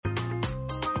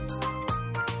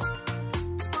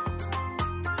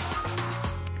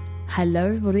Hello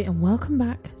everybody and welcome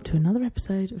back to another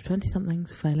episode of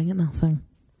 20-somethings failing at nothing.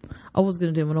 I was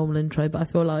going to do my normal intro, but I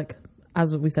feel like,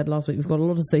 as we said last week, we've got a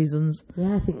lot of seasons.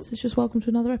 Yeah, I think... So it's just welcome to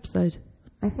another episode.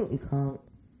 I think you can't...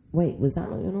 Wait, was that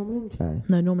not your normal intro?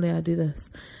 No, normally I do this.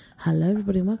 Hello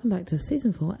everybody and welcome back to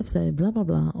season 4, episode blah blah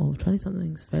blah of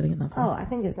 20-somethings failing at nothing. Oh, I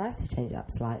think it's nice to change it up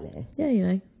slightly. Yeah, you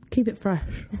know, keep it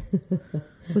fresh.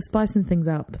 We're spicing things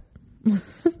up.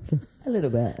 A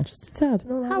little bit. Just a tad.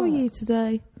 How are you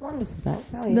today? Wonderful,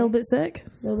 thanks. How are you? A little bit sick?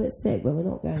 A little bit sick, but we're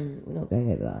not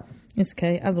going over that. It's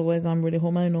okay. As always, I'm really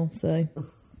hormonal, so...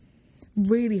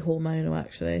 really hormonal,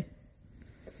 actually.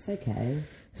 It's okay.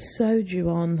 So due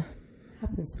on.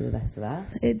 Happens to the best of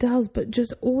us. It does, but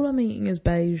just all I'm eating is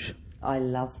beige. I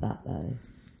love that, though.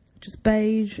 Just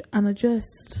beige, and I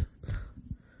just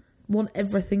want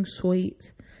everything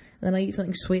sweet. And then I eat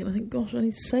something sweet, and I think, gosh, I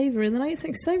need savoury. And then I eat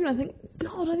something savoury, and I think,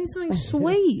 God, I need something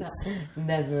sweet.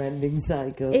 Never-ending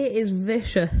cycle. It is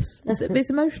vicious. It's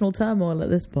emotional turmoil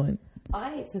at this point.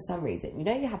 I, for some reason, you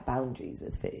know you have boundaries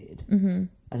with food? Mm-hmm.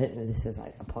 I don't know if this is,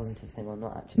 like, a positive thing or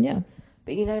not, actually. Yeah.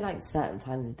 But you know, like, certain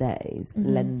times of days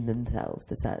lend themselves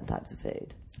to certain types of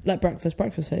food. Like breakfast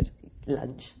food.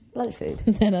 Lunch food.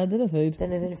 Dinner food.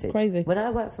 Dinner food. Crazy. When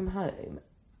I work from home,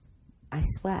 I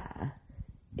swear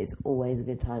it's always a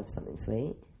good time for something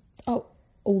sweet. Oh,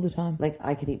 all the time. Like,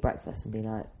 I could eat breakfast and be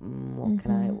like,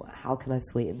 how can I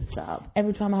sweeten this up?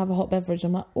 Every time I have a hot beverage,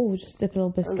 I'm like, oh, just dip a little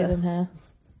biscuit in here.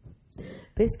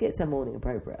 Biscuits are morning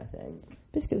appropriate, I think.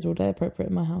 Biscuits are all day appropriate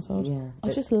in my household. Yeah.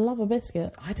 I just love a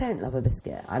biscuit. I don't love a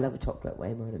biscuit. I love a chocolate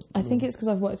way more than I think it's because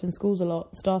I've worked in schools a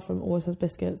lot. The staff room always has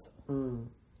biscuits.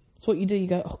 So what you do, you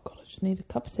go, oh God, I just need a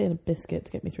cup of tea and a biscuit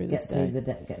to get me through this day.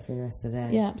 Get through the rest of the day.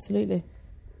 Yeah, absolutely.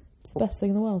 It's the best thing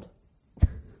in the world.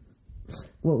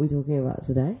 What are we talking about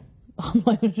today? I'm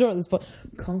not even sure at this point.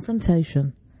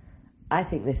 Confrontation. I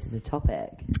think this is a topic.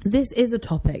 This is a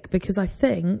topic because I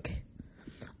think,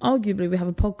 arguably, we have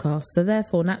a podcast, so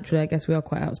therefore, naturally, I guess we are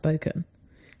quite outspoken.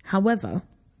 However,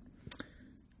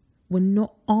 we're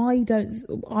not, I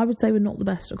would say we're not the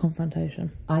best at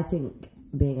confrontation. I think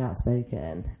being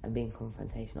outspoken and being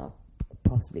confrontational are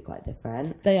possibly quite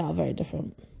different. They are very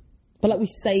different. But like we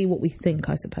say what we think,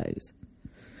 I suppose.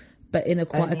 But in a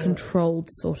quite a controlled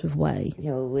sort of way. You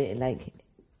know,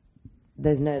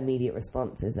 there's no immediate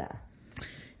response, is there?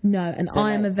 No, and so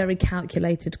I am a very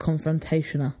calculated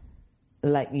confrontationer.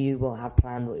 Like, you will have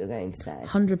planned what you're going to say.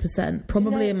 100%.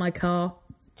 Probably in my car.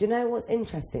 Do you know what's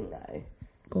interesting,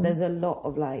 though? There's a lot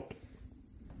of,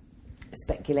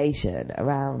 speculation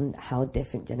around how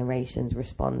different generations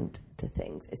respond to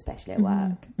things, especially at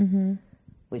work,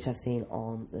 which I've seen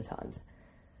on the Times.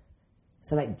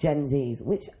 So, Gen Zs,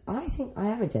 which I think I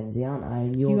am a Gen Z, aren't I?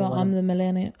 You are. I'm the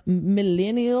millennial.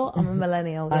 I'm a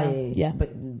millennial. Yeah. Yeah.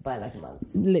 But by a month.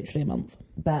 Literally a month.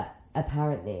 But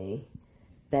apparently,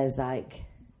 there's a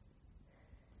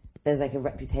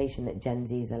reputation that Gen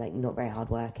Zs are not very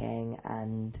hardworking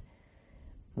and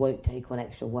won't take on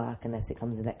extra work unless it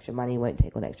comes with extra money, won't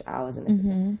take on extra hours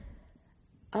unless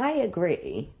I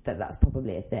agree that that's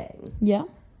probably a thing. Yeah.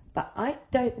 But I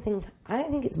don't think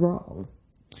it's wrong.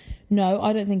 No,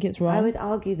 I don't think it's wrong. I would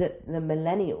argue that the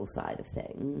millennial side of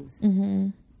things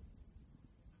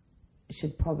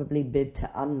should probably bid to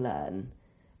unlearn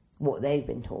what they've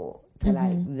been taught. To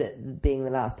that being the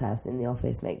last person in the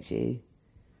office makes you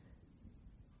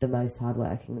the most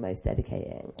hardworking, the most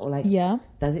dedicating, or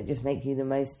does it just make you the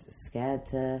most scared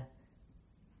to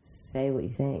say what you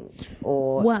think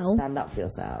or stand up for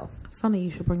yourself? Funny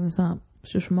you should bring this up.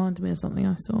 It's just reminded me of something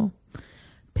I saw.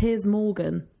 Piers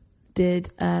Morgan did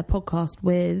a podcast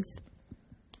with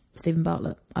Stephen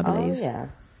Bartlett, I believe. Oh, yeah.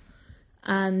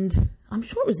 And I'm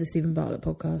sure it was the Stephen Bartlett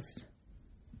podcast.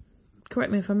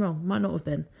 Correct me if I'm wrong. Might not have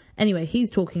been. Anyway, he's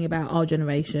talking about our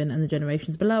generation and the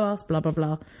generations below us, blah, blah,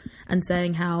 blah, and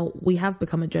saying how we have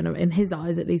become in his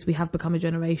eyes at least, we have become a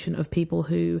generation of people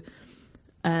who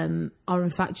are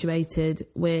infatuated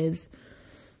with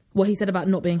what he said about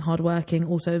not being hardworking,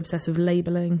 also obsessed with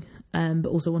labelling, but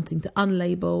also wanting to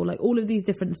unlabel, all of these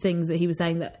different things that he was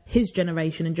saying that his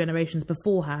generation and generations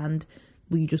beforehand,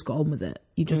 you just got on with it.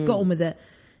 You just got on with it.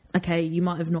 Okay, you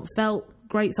might have not felt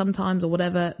great sometimes or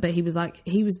whatever, but he was I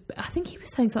think he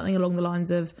was saying something along the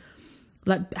lines of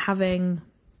having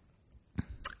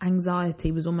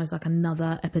anxiety was almost like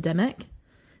another epidemic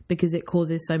because it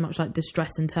causes so much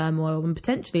distress and turmoil and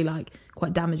potentially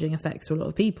quite damaging effects for a lot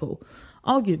of people.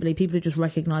 Arguably, people are just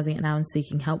recognising it now and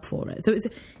seeking help for it. So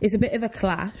it's a bit of a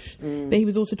clash. But he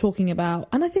was also talking about,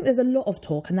 and I think there's a lot of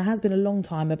talk, and there has been a long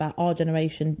time about our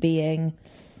generation being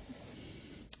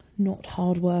not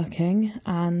hardworking,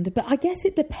 but I guess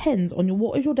it depends on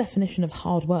what is your definition of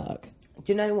hard work.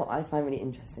 Do you know what I find really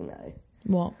interesting though?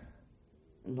 What?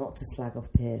 Not to slag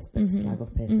off Pierce, but to slag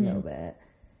off Pierce a little bit.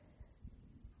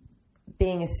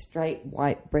 Being a straight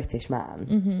white British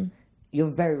man,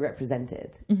 you're very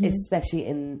represented, especially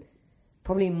in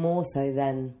probably more so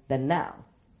than now.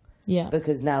 Yeah.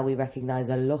 Because now we recognise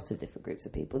a lot of different groups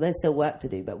of people. There's still work to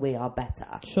do, but we are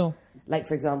better. Sure. Like,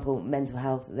 for example, mental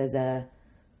health, there's a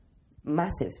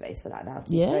massive space for that now.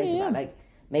 Yeah. Like,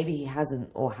 maybe he hasn't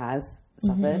or has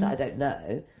suffered, I don't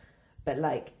know. But,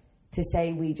 like, to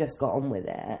say we just got on with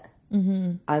it,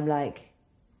 I'm like,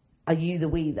 are you the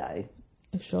we, though?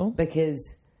 Sure.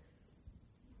 Because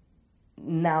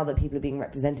now that people are being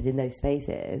represented in those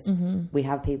spaces, we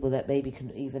have people that maybe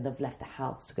couldn't even have left the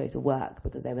house to go to work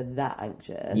because they were that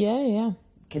anxious. Yeah.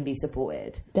 Can be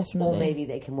supported. Definitely. Or maybe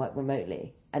they can work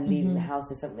remotely, and leaving the house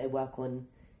is something they work on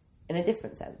in a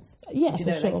different sense. Yeah, do you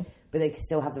know, for sure. like, but they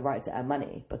still have the right to earn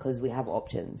money because we have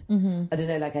options. I don't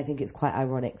know, like, I think it's quite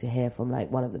ironic to hear from,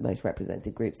 like, one of the most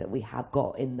represented groups that we have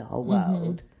got in the whole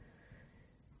world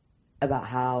about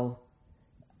how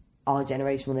our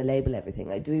generation want to label everything.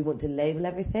 Like, do we want to label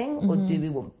everything, or do we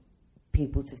want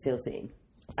people to feel seen?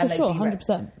 For sure,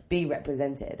 100%. Be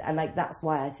represented. And, like, that's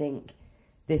why I think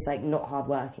this, like, not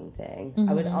hardworking thing,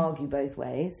 I would argue both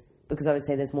ways, because I would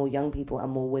say there's more young people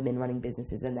and more women running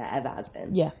businesses than there ever has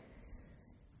been. Yeah.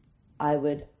 I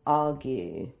would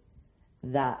argue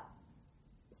that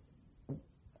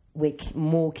we're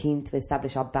more keen to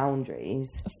establish our boundaries.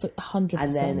 100%.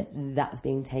 And then that's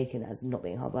being taken as not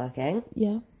being hardworking.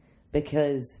 Yeah.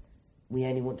 Because we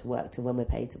only want to work till when we're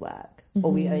paid to work.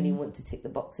 Or we only want to tick the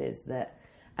boxes that...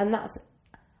 And that's...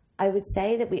 I would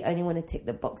say that we only want to tick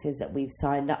the boxes that we've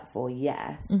signed up for,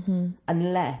 yes,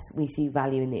 unless we see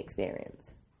value in the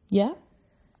experience. Yeah.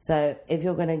 So if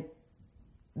you're going to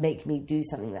make me do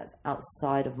something that's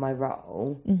outside of my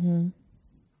role, am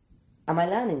I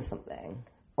learning something?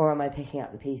 Or am I picking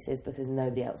up the pieces because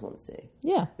nobody else wants to?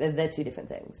 Yeah. They're two different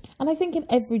things. And I think in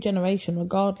every generation,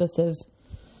 regardless of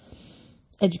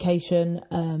education,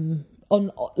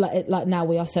 like now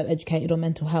we are so educated on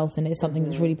mental health, and it's something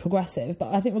that's really progressive.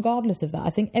 But I think regardless of that, I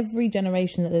think every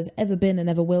generation that there's ever been and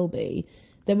ever will be,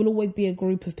 there will always be a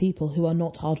group of people who are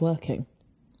not hardworking.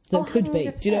 That could be.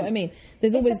 100%. Do you know what I mean?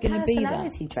 There's always going to be that.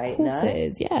 Personality trait, of course it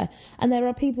is, yeah. And there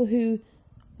are people who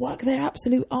work their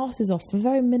absolute arses off for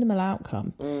very minimal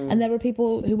outcome. And there are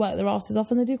people who work their arses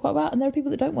off and they do quite well. And there are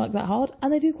people that don't work that hard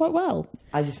and they do quite well.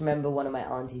 I just remember one of my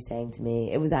aunties saying to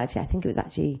me, I think it was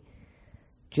actually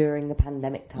during the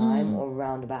pandemic time or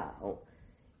roundabout,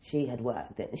 she had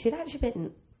worked it. She'd actually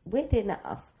been, weirdly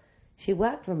enough, she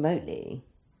worked remotely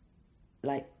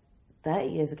like 30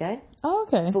 years ago. Oh,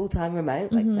 okay. Full-time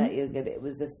remote, like 30 years ago, but it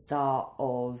was the start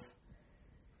of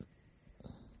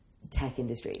tech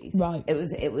industries. Right.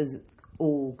 It was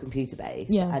all computer-based.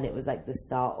 Yeah. And it was like the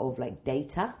start of like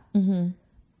data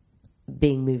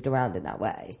being moved around in that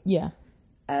way. Yeah.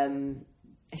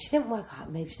 She didn't work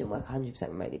 100%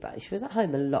 remotely, but she was at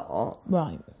home a lot.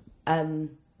 Right.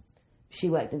 She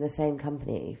worked in the same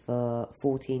company for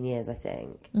 14 years, I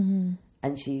think.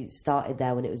 And she started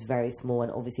there when it was very small,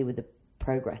 and obviously with the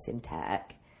progress in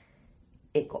tech,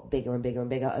 it got bigger and bigger and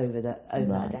bigger over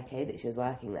that decade that she was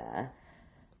working there.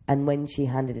 And when she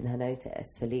handed in her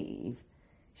notice to leave,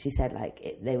 she said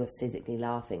they were physically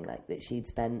laughing, like that she'd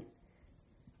spent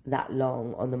that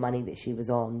long on the money that she was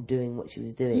on doing what she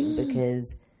was doing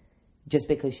because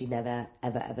she never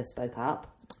ever spoke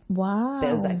up. Wow. But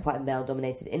it was like quite a male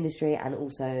dominated industry, and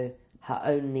also her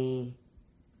only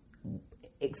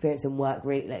experience in work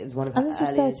really, like, it was one of her and this was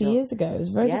earlier 30 years ago. It was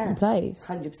a very different place.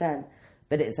 100%.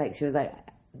 But it's like she was like,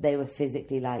 they were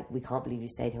physically like, we can't believe you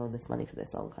stayed here on this money for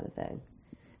this long, kind of thing.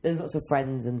 There's lots of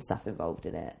friends and stuff involved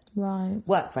in it. Right.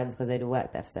 Work friends because they'd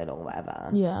worked there for so long or whatever.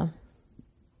 Yeah.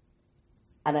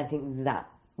 And I think that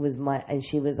was and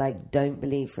she was like, don't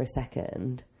believe for a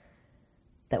second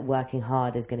that working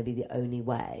hard is going to be the only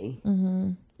way.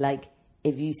 Like,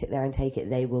 if you sit there and take it,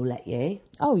 they will let you.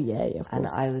 Oh, yeah, of course. And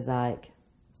I was like,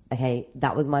 okay,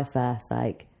 that was my first,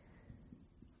 like,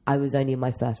 I was only in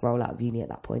my first role out of uni at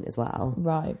that point as well.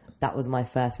 Right. That was my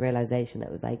first realisation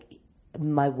that was like,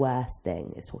 my worst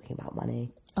thing is talking about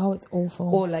money. Oh, it's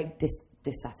awful. Or like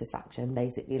dissatisfaction,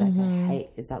 basically. Like, I hate,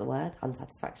 is that the word?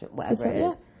 Unsatisfaction, whatever it is.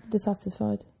 Yeah,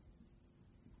 dissatisfied.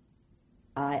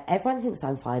 Everyone thinks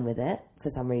I'm fine with it for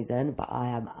some reason, but I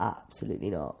am absolutely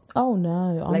not. Oh,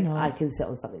 no, I'm not. I can sit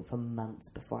on something for months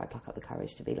before I pluck up the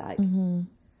courage to be like...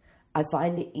 I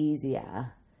find it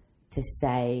easier to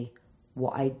say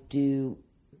what I do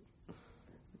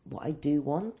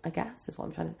want, I guess, is what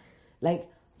I'm trying to... Like,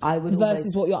 I would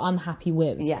versus what you're unhappy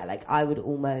with. Yeah, like, I would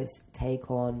almost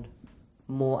take on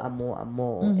more and more and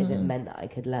more if it meant that I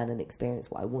could learn and experience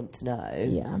what I want to know.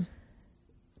 Yeah.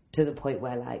 To the point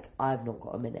where, like, I've not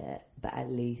got a minute, but at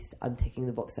least I'm ticking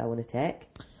the box I want to tick.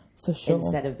 For sure.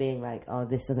 Instead of being like, oh,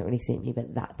 this doesn't really suit me,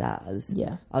 but that does.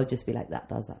 Yeah. I'll just be like, that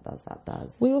does, that does, that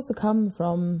does. We also come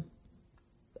from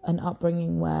an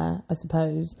upbringing where, I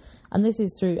suppose, and this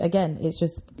is through, again, it's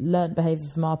just learnt behaviour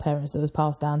from our parents that was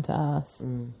passed down to us.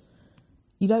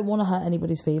 You don't want to hurt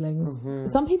anybody's feelings.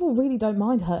 Some people really don't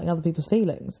mind hurting other people's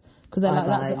feelings because they're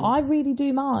I really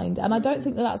do mind, and I don't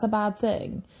think that that's a bad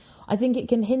thing. I think it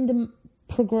can hinder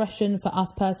progression for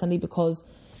us personally because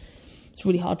it's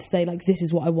really hard to say, like, this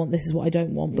is what I want, this is what I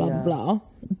don't want, blah blah blah.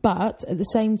 But at the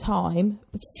same time,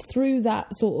 through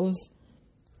that sort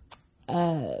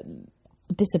of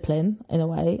discipline, in a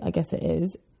way, I guess it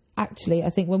is, actually, I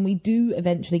think when we do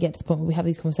eventually get to the point where we have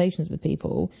these conversations with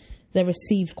people, they're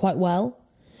received quite well.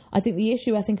 I think the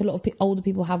issue I think a lot of older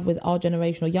people have with our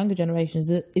generation or younger generations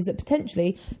is that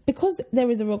potentially, because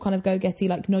there is a real kind of go-getty,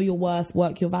 like, know your worth,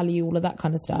 work your value, all of that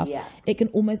kind of stuff, it can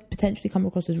almost potentially come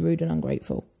across as rude and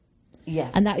ungrateful.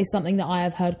 Yes. And that is something that I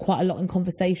have heard quite a lot in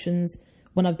conversations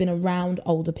when I've been around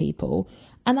older people.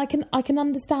 And I can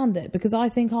understand it, because I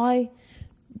think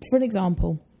for an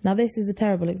example, now this is a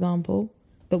terrible example,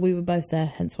 but we were both there,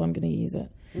 hence why I'm going to use it.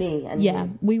 Me and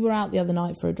you. We were out the other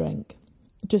night for a drink.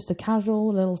 Just a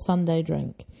casual little Sunday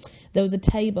drink. There was a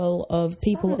table of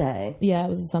people... Sunday? Yeah, it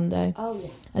was a Sunday. Oh, yeah.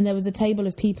 And there was a table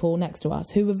of people next to us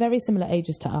who were very similar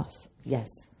ages to us. Yes.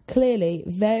 Clearly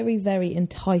very, very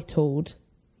entitled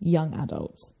young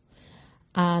adults.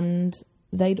 And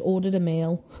they'd ordered a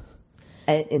meal...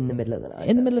 In the middle of the night.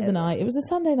 In the middle of the night. It was a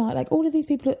Sunday night. Like, all of these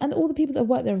people... And all the people that have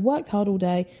worked there have worked hard all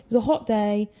day. It was a hot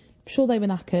day. I'm sure they were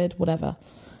knackered, whatever.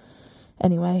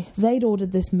 Anyway, they'd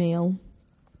ordered this meal...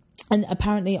 And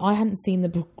apparently I hadn't seen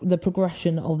the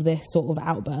progression of this sort of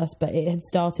outburst, but it had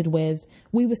started with,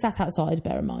 we were sat outside,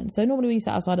 bear in mind. So normally when you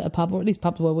sat outside at a pub, or at least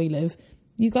pubs where we live,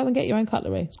 you go and get your own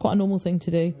cutlery. It's quite a normal thing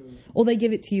to do. Or they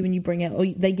give it to you and you bring it, or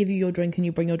they give you your drink and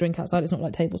you bring your drink outside. It's not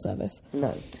like table service.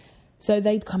 No. So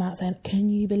they'd come out saying, can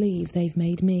you believe they've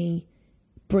made me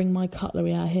bring my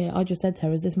cutlery out here? I just said to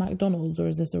her, is this McDonald's or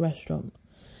is this a restaurant?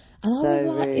 And I was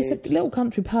like, rude. It's a little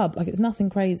country pub. Like, it's nothing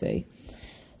crazy.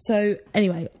 So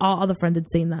anyway, our other friend had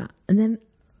seen that. And then,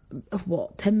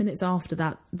 10 minutes after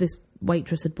that, this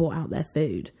waitress had brought out their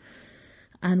food.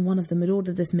 And one of them had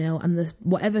ordered this meal, and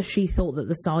whatever she thought that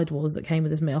the side was that came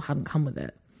with this meal hadn't come with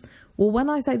it. Well, when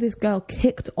I say this girl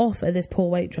kicked off at this poor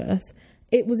waitress,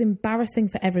 it was embarrassing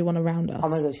for everyone around us. Oh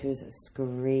my God, she was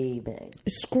screaming.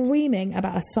 Screaming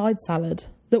about a side salad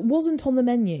that wasn't on the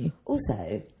menu.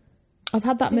 Also... I've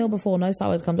had that meal before, no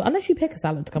salad comes. Unless you pick a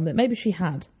salad to come with it. Maybe she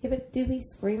had. Yeah, but do we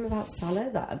scream about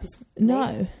salad?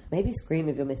 No. Maybe scream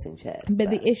if you're missing chips. But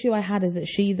the issue I had is that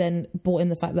she then brought in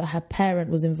the fact that her parent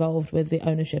was involved with the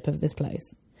ownership of this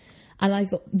place. And I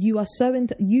thought, you are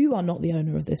you are not the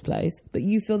owner of this place, but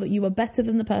you feel that you are better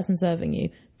than the person serving you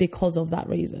because of that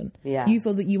reason. Yeah. You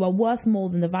feel that you are worth more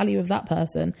than the value of that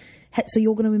person. So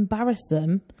you're going to embarrass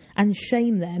them and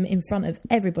shame them in front of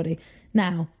everybody.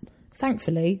 Now...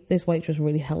 Thankfully, this waitress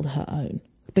really held her own,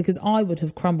 because I would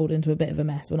have crumbled into a bit of a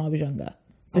mess when I was younger,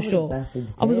 for sure.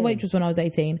 I was a waitress when I was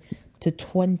 18 to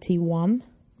 21,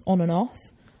 on and off.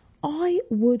 I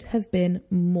would have been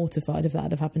mortified if that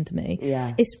had happened to me.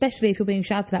 Yeah. Especially if you're being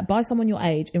shouted at by someone your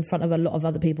age in front of a lot of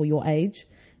other people your age.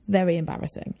 Very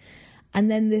embarrassing.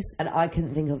 And then this... And I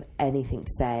couldn't think of anything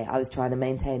to say. I was trying to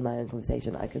maintain my own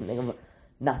conversation. I couldn't think of...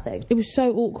 Nothing. It was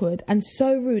so awkward and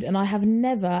so rude, and I have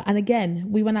never... And again,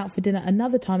 we went out for dinner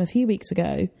another time a few weeks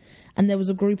ago, and there was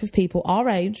a group of people our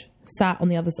age sat on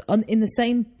the other side, in the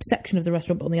same section of the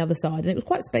restaurant, but on the other side, and it was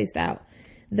quite spaced out.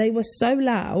 They were so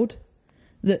loud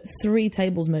that 3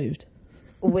 tables moved.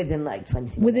 Within like 20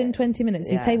 minutes. Within 20 minutes,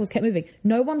 these tables kept moving.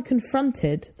 No one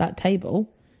confronted that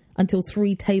table until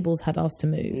 3 tables had asked to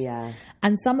move. Yeah.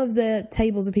 And some of the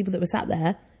tables of people that were sat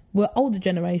there were older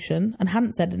generation and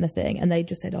hadn't said anything, and they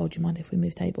just said, "Oh, do you mind if we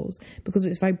move tables?" Because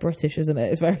it's very British, isn't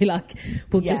it? It's very like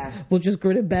we'll just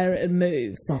grin and bear it and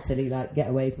move. Subtly, like, get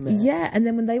away from it. Yeah, and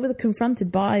then when they were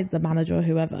confronted by the manager or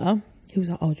whoever, he was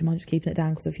like, "Oh, do you mind just keeping it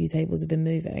down because a few tables have been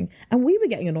moving?" And we were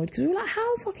getting annoyed because we were like,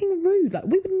 "How fucking rude! Like,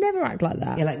 we would never act like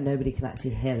that." Yeah, like nobody can actually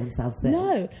hear themselves there.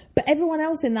 No, but everyone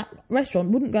else in that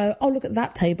restaurant wouldn't go, "Oh, look at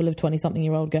that table of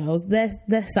 20-something-year-old girls. They're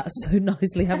sat so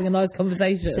nicely having a nice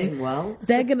conversation." Sing well.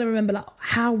 They're going to remember, like,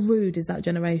 how rude is that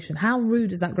generation? How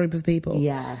rude is that group of people?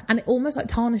 Yeah. And it almost like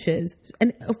tarnishes.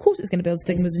 And of course it's going to build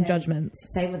stigmas and judgments.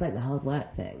 Same with like the hard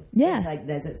work thing. Yeah. It's like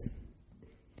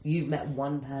You've met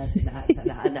one person that acts like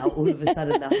that, and now all of a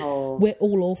sudden the whole... We're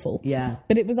all awful. Yeah.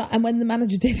 But it was like, and when the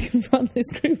manager did confront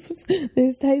this group,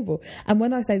 this table, and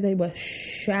when I say they were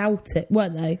shouting,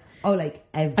 weren't they? Oh, like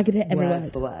I could hear every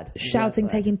word for word. Shouting,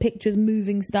 word for taking pictures,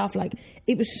 moving stuff. Like,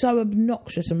 it was so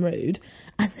obnoxious and rude.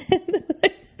 And then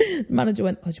the manager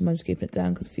went, oh, do you mind just keeping it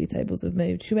down because a few tables have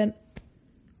moved? She went,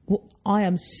 well, I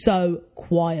am so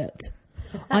quiet.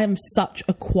 I am such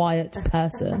a quiet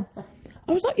person.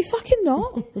 I was like, you fucking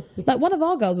not. Like, one of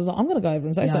our girls was like, I'm going to go over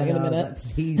and say something in a minute. Like,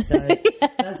 please don't.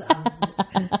 That's us.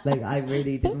 Like, I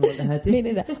really didn't want her to. Me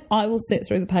neither. I will sit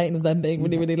through the pain of them being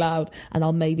really, really loud, and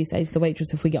I'll maybe say to the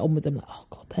waitress if we get on with them, like, oh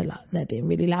God, they're being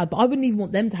really loud. But I wouldn't even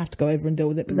want them to have to go over and deal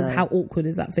with it, because how awkward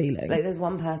is that feeling? Like, there's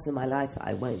one person in my life that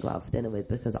I won't go out for dinner with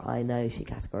because I know she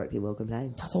categorically will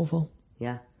complain. That's awful.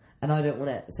 Yeah. And I don't want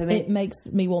it. So it makes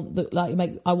me want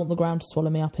I want the ground to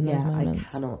swallow me up in those moments.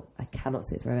 I cannot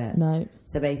sit through it. No.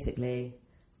 So basically,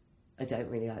 I don't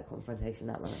really like confrontation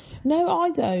that much. No, I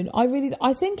don't.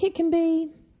 I think it can be.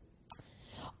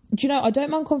 Do you know? I don't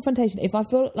mind confrontation if I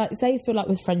feel like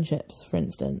with friendships, for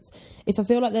instance, if I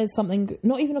feel like there's something,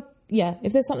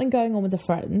 if there's something going on with a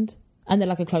friend and they're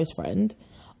like a close friend.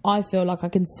 I feel like I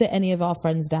can sit any of our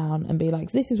friends down and be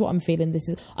like, this is what I'm feeling.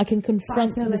 I can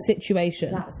confront the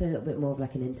situation. That's a little bit more of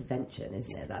like an intervention,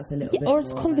 isn't it? That's a little bit or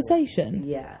it's a conversation.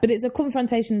 Like, But it's a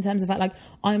confrontation in terms of fact, like,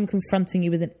 I'm confronting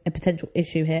you with a potential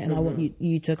issue here, and I want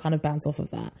you to kind of bounce off of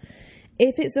that.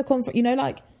 If it's a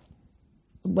like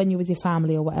when you're with your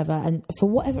family or whatever, and for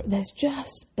whatever, there's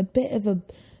just a bit of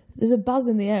there's a buzz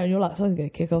in the air and you're like, something's going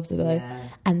to kick off today. Yeah.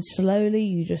 And slowly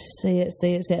you just see it.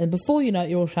 And before you know it,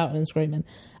 you're all shouting and screaming.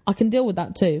 I can deal with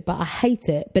that too, but I hate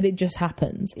it, but it just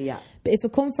happens. Yeah. But if a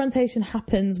confrontation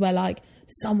happens where, like,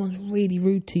 someone's really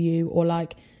rude to you, or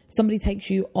like somebody takes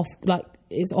you off, like,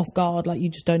 is off guard, like you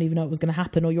just don't even know it was going to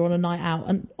happen, or you're on a night out,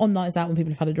 and on nights out when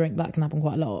people have had a drink, that can happen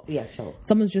quite a lot. Yeah, sure.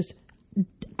 Someone's just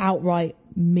outright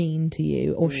mean to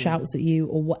you, or shouts at you,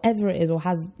 or whatever it is, or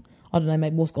has, I don't know,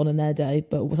 maybe what's gone in their day,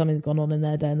 but something's gone on in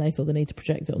their day and they feel the need to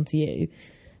project it onto you.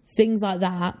 Things like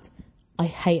that, I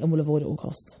hate and will avoid at all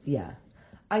costs. Yeah.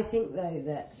 I think, though,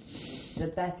 that the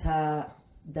better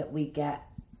that we get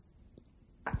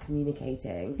at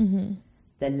communicating,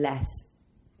 the less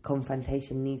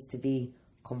confrontation needs to be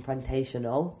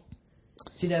confrontational.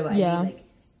 Do you know what I mean? Like,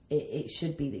 it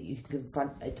should be that you can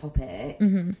confront a topic,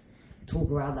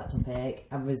 talk around that topic,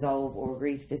 and resolve or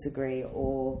agree to disagree,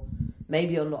 or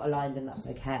maybe you're not aligned and that's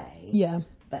okay. Yeah.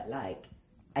 But, like,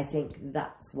 I think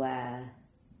that's where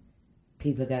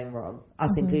people are going wrong,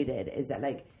 us included, is that,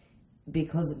 like,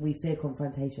 because we fear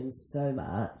confrontation so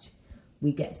much,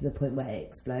 we get to the point where it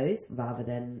explodes rather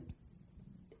than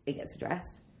it gets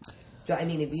addressed. Do you know what I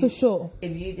mean?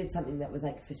 If you did something that was,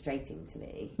 like, frustrating to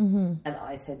me, and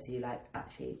I said to you, like,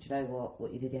 actually, do you know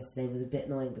what you did yesterday was a bit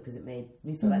annoying because it made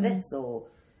me feel like this, or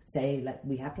say, like,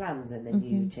 we had plans and then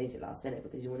you changed it last minute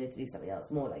because you wanted to do something else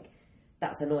more, like,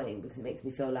 that's annoying because it makes me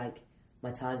feel like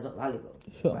my time's not valuable.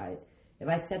 Sure. Right? If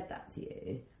I said that to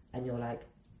you and you're like,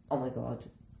 oh my God,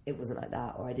 it wasn't like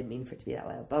that, or I didn't mean for it to be that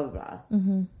way, or blah, blah,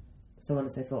 blah, so on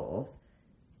and so forth,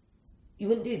 you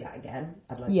wouldn't do that again,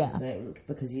 I'd like to think,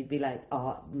 because you'd be like,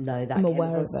 oh, no, that came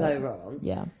across so wrong.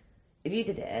 Yeah. If you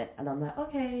did it, and I'm like,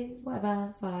 okay,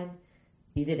 whatever, fine.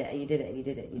 You did it, and you did it, and you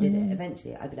did it, and you did it.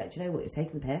 Eventually, I'd be like, do you know what, you're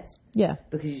taking the piss. Yeah.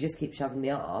 Because you just keep shoving me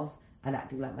off and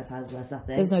acting like my time's worth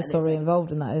nothing. There's no story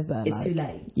involved in that, is there? It's too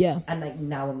late. Yeah. And, like,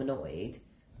 now I'm annoyed,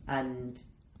 and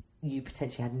you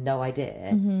potentially had no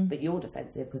idea, but you're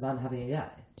defensive because I'm having a go.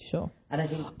 Sure. And I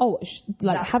think...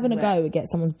 having a go would get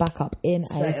someone's back up in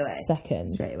a second.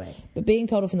 Straight away. But being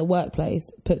told off in the workplace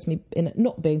puts me in...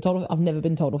 Not being told off... I've never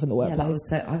been told off in the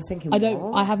workplace. I was thinking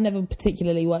I have never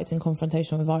particularly worked in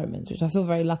confrontational environments, which I feel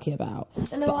very lucky about.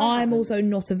 But I'm also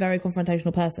not a very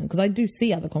confrontational person, because I do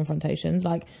see other confrontations.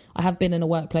 Like, I have been in a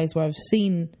workplace where I've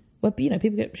seen... where, you know,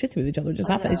 people get shitty with each other. It just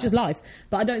happens. It's just life.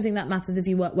 But I don't think that matters if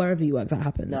you work wherever you work. That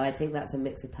happens. No, I think that's a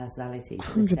mix of personalities.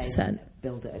 100%.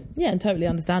 Building. Yeah, and totally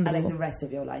understandable. And like the rest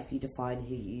of your life, you define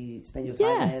who you spend your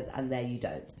time with, and there you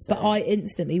don't. So.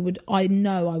 But I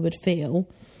know I would feel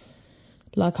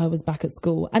like I was back at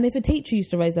school. And if a teacher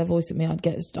used to raise their voice at me,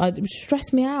 it would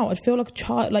stress me out. I'd feel like a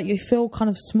child, like you feel kind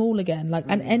of small again. Like,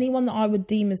 and anyone that I would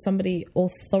deem as somebody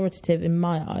authoritative in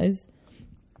my eyes,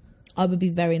 I would be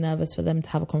very nervous for them to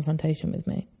have a confrontation with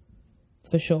me,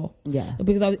 for sure. Yeah,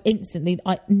 because I would instantly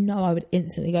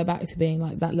go back to being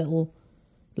like that little,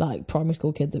 like, primary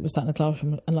school kid that was sat in a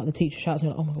classroom and like the teacher shouts, and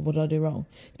you're like, oh my God, what did I do wrong?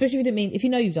 Especially if you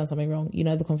know you've done something wrong, you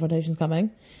know the confrontation's coming.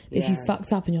 If you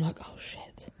fucked up and you're like, oh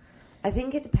shit. I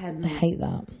think it depends. I hate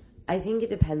that. I think it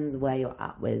depends where you're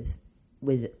at with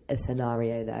a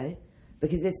scenario, though,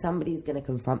 Because if somebody's going to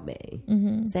confront me,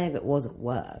 say if it was at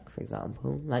work, for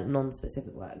example, like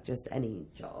non-specific work, just any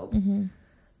job,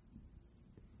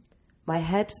 my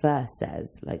head first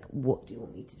says, like, what do you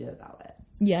want me to do about it?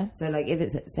 Yeah. So, like, if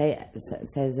it's, say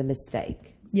there's a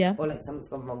mistake, yeah, or like something's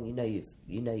gone wrong, you know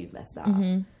you've messed up,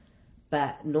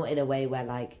 but not in a way where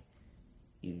like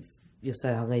you're so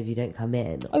hungover you don't come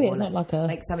in. Oh yeah, or it's not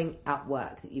like something at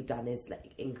work that you've done is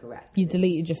like incorrect. You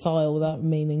deleted your file without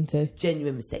meaning to.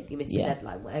 Genuine mistake. You missed a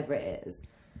deadline, whatever it is.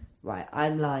 Right.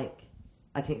 I'm like,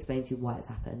 I can explain to you why it's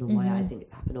happened, or why I think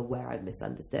it's happened, or where I've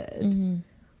misunderstood.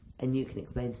 And you can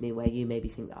explain to me where you maybe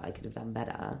think that I could have done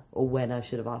better, or when I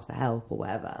should have asked for help, or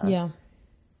whatever. Yeah.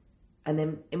 And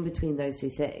then in between those two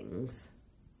things,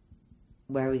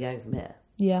 where are we going from here?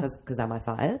 Yeah. Because am I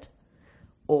fired?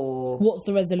 Or what's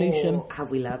the resolution? Or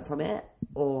have we learned from it?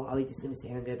 Or are we just going to sit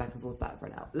here and go back and forth about it for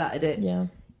an hour? Like, I don't. Yeah.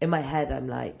 In my head, I'm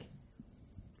like,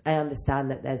 I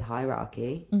understand that there's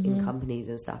hierarchy in companies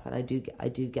and stuff, and I do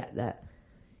get that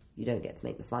you don't get to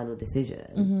make the final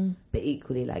decision. But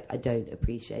equally, like, I don't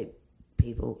appreciate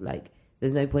people like.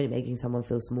 There's no point in making someone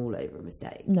feel small over a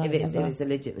mistake. No, if it's a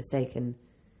legit mistake and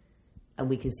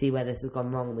we can see where this has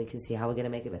gone wrong and we can see how we're going to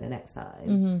make it better next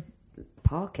time,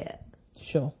 park it.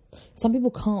 Sure. Some people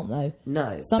can't, though.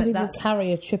 No. Some people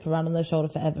carry a chip around on their shoulder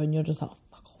forever and you're just like, oh,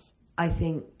 fuck off. I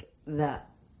think that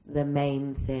the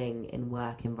main thing in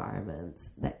work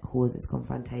environments that causes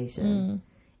confrontation,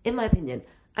 in my opinion,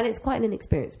 and it's quite an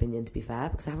inexperienced opinion, to be fair,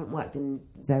 because I haven't worked in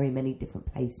very many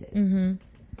different places.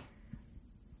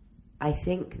 I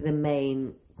think the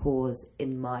main cause,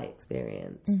 in my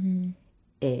experience,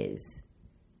 is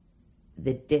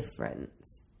the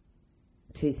difference.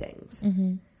 Two things.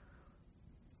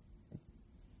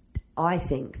 I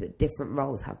think that different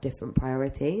roles have different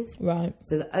priorities. Right.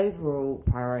 So the overall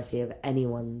priority of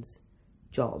anyone's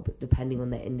job, depending on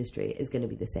their industry, is going to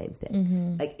be the same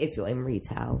thing. Like, if you're in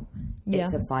retail,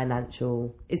 it's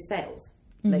it's sales.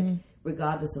 Like,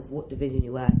 regardless of what division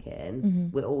you work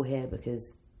in, we're all here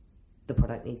because the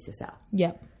product needs to sell.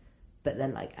 Yeah. But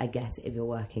then, like, I guess if you're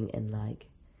working in, like,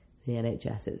 the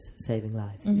NHS, it's saving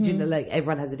lives. Do you know, like,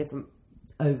 everyone has a different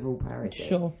overall priority.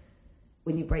 Sure.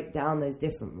 When you break down those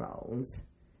different roles,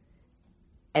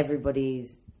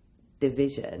 everybody's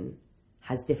division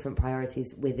has different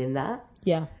priorities within that.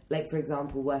 Yeah. Like, for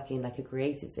example, working in, like, a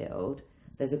creative field,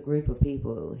 there's a group of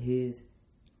people whose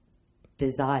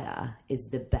desire is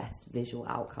the best visual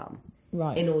outcome.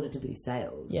 Right. In order to boost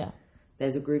sales. Yeah.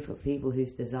 There's a group of people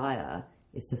whose desire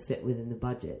is to fit within the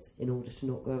budget in order to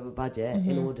not go over budget,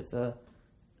 in order for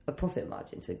a profit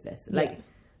margin to exist. Like,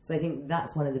 so I think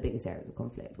that's one of the biggest areas of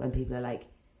conflict, when people are like,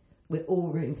 we're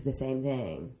all rooting for the same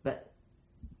thing, but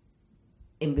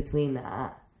in between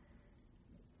that,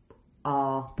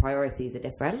 our priorities are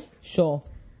different. Sure.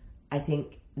 I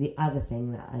think the other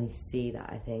thing that I see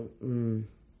that I think, and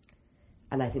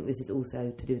I think this is also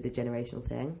to do with the generational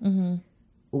thing,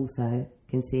 also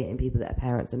can see it in people that are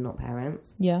parents and not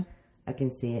parents. Yeah. I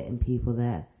can see it in people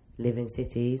that live in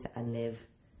cities and live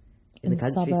in the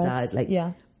countryside. Suburbs.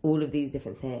 Like, all of these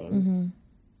different things.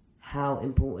 How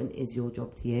important is your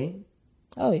job to you?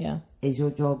 Oh, yeah. Is your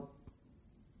job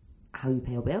how you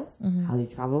pay your bills? How you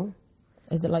travel?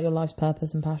 Is it like your life's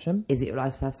purpose and passion? Is it your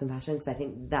life's purpose and passion? Because I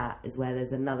think that is where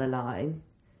there's another line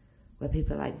where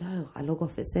people are like, no, I log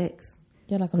off at 6.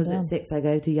 Yeah, like, because at 6 I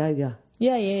go to yoga.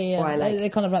 Yeah. Or they're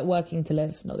kind of like working to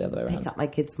live, not the other way around. Pick up my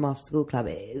kids from after school club,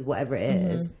 it is whatever it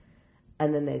is.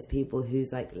 And then there's people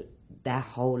whose, like, their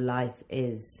whole life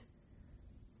is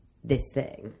this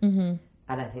thing. And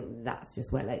I think that's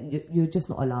just where, like, you're just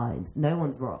not aligned. No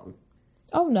one's wrong.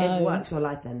 Oh, no. If it works your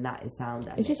life, then that is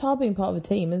sound. It's just hard being part of a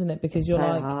team, isn't it? Because you're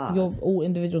you're all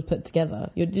individuals put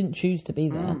together. You didn't choose to be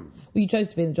there. Well, you chose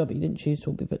to be in the job, but you didn't choose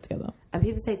to all be put together. And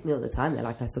people say to me all the time, they're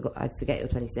like, I forget you're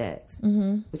 26.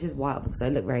 Which is wild, because I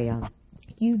look very young.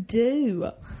 You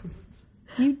do.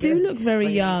 You do look very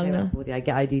young. 40, I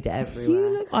get ID'd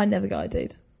everywhere. I never get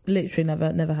ID'd. Literally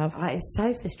never have. It's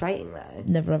so frustrating, though.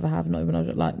 Never ever have, not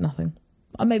even, like, nothing.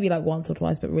 Maybe like once or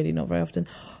twice, but really not very often.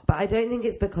 But I don't think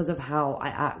it's because of how I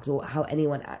act or how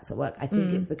anyone acts at work. I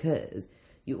think it's because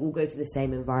you all go to the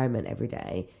same environment every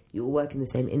day. You all work in the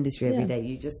same industry every day.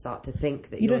 You just start to think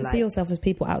that you don't see yourself as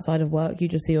people outside of work. You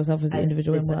just see yourself as an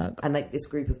individual in work. And like this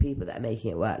group of people that are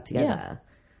making it work together. Yeah.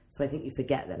 So I think you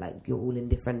forget that like you're all in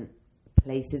different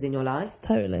places in your life.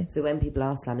 Totally. So when people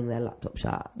are slamming their laptop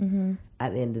shut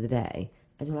at the end of the day,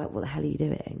 and you're like, what the hell are you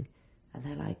doing? And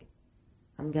they're like,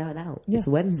 I'm going out. Yeah. It's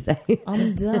Wednesday.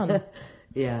 I'm done.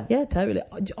 Yeah, totally.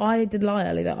 I did lie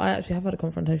earlier that I actually have had a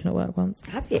confrontation at work once.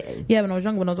 Have you? Yeah, when I was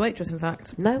younger, when I was a waitress, in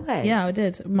fact. No way. Yeah, I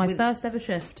did. My first ever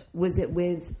shift. Was it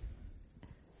with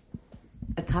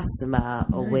a customer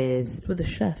or with a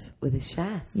chef. With a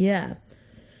chef. Yeah.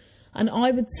 And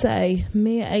I would say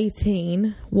me at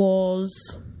 18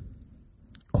 was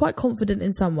quite confident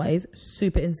in some ways,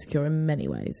 super insecure in many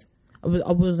ways.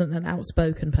 I wasn't an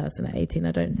outspoken person at 18,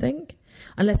 I don't think,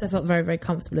 unless I felt very, very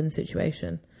comfortable in the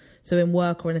situation. So in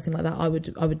work or anything like that, I would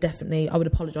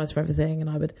apologise for everything, and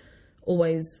I would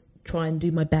always try and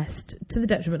do my best to the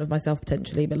detriment of myself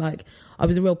potentially. But like, I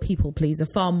was a real people pleaser,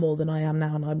 far more than I am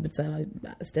now, and I would say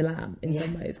I still am in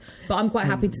some ways. But I'm quite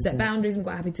happy to set boundaries. I'm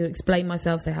quite happy to explain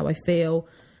myself, say how I feel,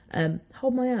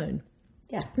 hold my own.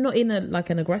 Yeah. Not in an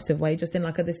aggressive way, just in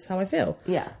like this is how I feel.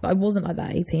 Yeah. But I wasn't like that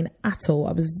at 18 at all.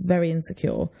 I was very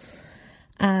insecure.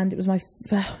 And it was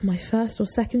my first or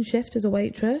second shift as a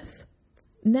waitress.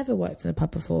 Never worked in a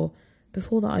pub before.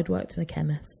 Before that, I'd worked in a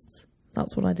chemist's.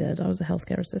 That's what I did. I was a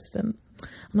healthcare assistant,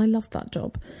 and I loved that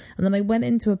job. And then I went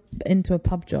into a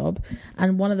pub job,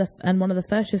 and one of the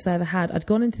first shifts I ever had, I'd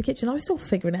gone into the kitchen. I was still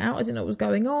figuring it out. I didn't know what was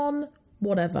going on.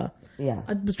 Whatever. Yeah.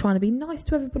 I was trying to be nice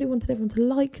to everybody, wanted everyone to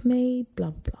like me, blah,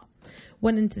 blah.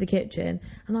 Went into the kitchen,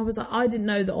 and I was like, I didn't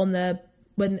know that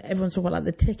when everyone's talking about like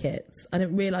the tickets, I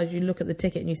didn't realise you look at the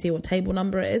ticket and you see what table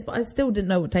number it is, but I still didn't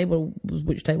know which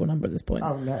table number at this point.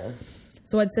 Oh, no.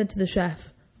 So I'd said to the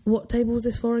chef, what table was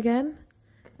this for again?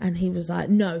 And he was like,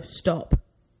 no, stop.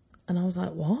 And I was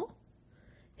like, what?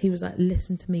 He was like,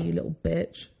 listen to me, you little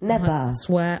bitch. Never. I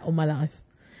swear on my life.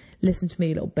 Listen to me,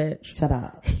 you little bitch. Shut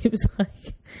up. He was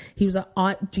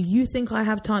like, do you think I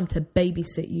have time to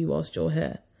babysit you whilst you're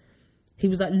here? He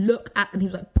was like, and he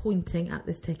was like pointing at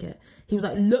this ticket. He was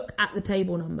like, look at the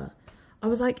table number. I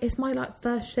was like, it's my like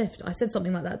first shift. I said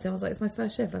something like that to him. I was like, it's my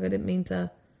first shift. Like, I didn't mean to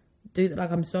do that.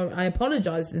 Like, I'm sorry. I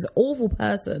apologised. This awful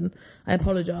person. I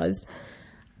apologised.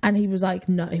 And he was like,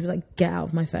 no. He was like, get out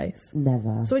of my face.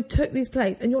 Never. So I took these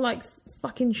plates, and you're like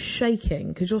fucking shaking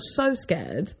because you're so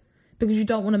scared. Because you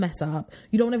don't want to mess up.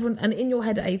 You don't want everyone... And in your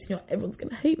head at 18, everyone's going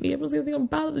to hate me. Everyone's going to think I'm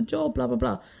bad at the job, blah, blah,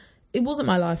 blah. It wasn't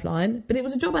my lifeline, but it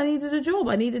was a job. I needed a job.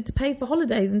 I needed to pay for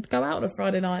holidays and to go out on a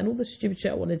Friday night and all the stupid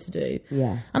shit I wanted to do.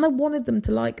 Yeah. And I wanted them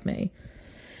to like me.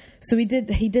 So he did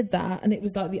that, and it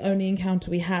was like the only encounter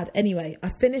we had. Anyway,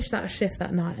 I finished that shift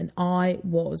that night, and I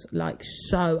was like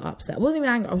so upset. I wasn't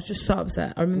even angry. I was just so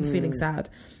upset. I remember feeling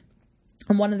sad.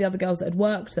 And one of the other girls that had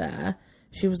worked there...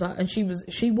 She was like, and she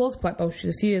was quite bold.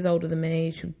 She's a few years older than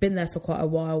me. She'd been there for quite a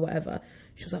while, whatever.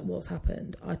 She was like, what's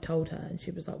happened? I told her, and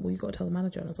she was like, well, you got to tell the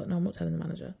manager. And I was like, no, I'm not telling the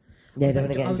manager. Yeah,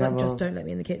 I was like, just don't let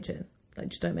me in the kitchen. Like,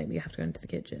 just don't make me have to go into the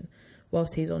kitchen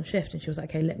whilst he's on shift. And she was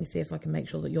like, okay, let me see if I can make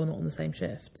sure that you're not on the same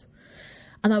shift.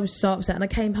 And I was so upset. And I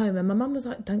came home, and my mum was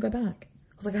like, don't go back.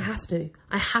 I was like,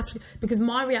 I have to, because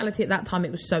my reality at that time,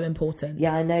 it was so important.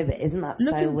 Yeah, I know, but isn't that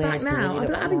so weird? Looking back now, I'd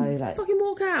be like, Abby, fucking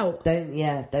walk out. Don't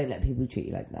let people treat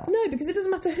you like that. No, because it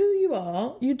doesn't matter who you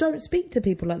are, you don't speak to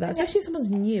people like that, especially if someone's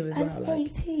new as well.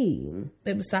 Like 18?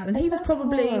 It was sad, and he was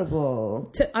probably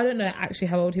horrible. I don't know actually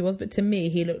how old he was, but to me,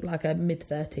 he looked like a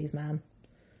mid-30s man.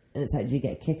 And it's like, do you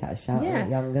get a kick out of shouting at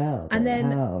young girls? And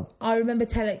then I remember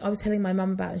I was telling my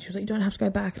mum about it, and she was like, you don't have to go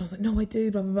back. And I was like, no, I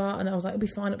do, blah, blah, blah. And I was like,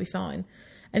 it'll be fine.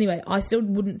 Anyway, I still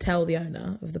wouldn't tell the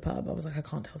owner of the pub. I was like, I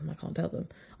can't tell them.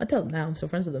 I'd tell them now, I'm still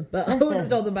friends with them. But I wouldn't have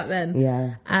told them back then.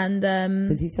 Yeah. And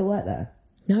does he still work there?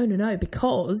 No,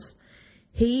 because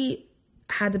he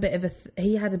had a bit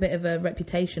of a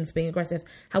reputation for being aggressive.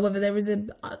 However, there is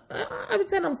I would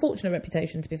say an unfortunate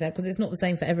reputation, to be fair, because it's not the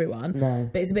same for everyone. No.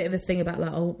 But it's a bit of a thing about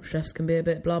like, oh, chefs can be a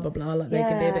bit blah blah blah, like they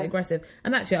can be a bit aggressive.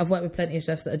 And actually, I've worked with plenty of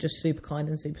chefs that are just super kind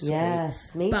and super sweet.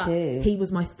 Yes, me but too. He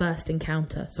was my first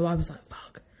encounter, so I was like,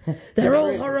 fuck. They're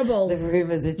all horrible. The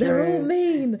rumours are true. They're all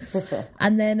mean.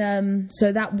 And then,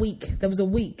 so that week, there was a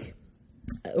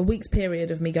week's period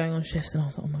of me going on shifts, and I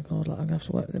was like, oh my God, like, I'm going to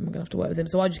have to work with him.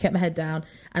 So I just kept my head down,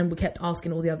 and we kept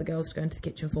asking all the other girls to go into the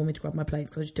kitchen for me to grab my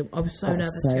plates, because I was so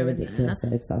nervous to go in there.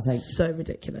 That's like so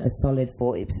ridiculous. A solid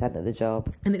 40% of the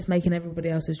job. And it's making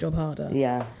everybody else's job harder.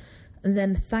 Yeah. And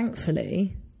then,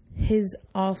 thankfully, his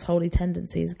arseholey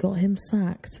tendencies got him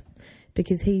sacked,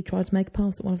 because he tried to make a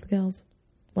pass at one of the girls,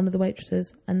 one of the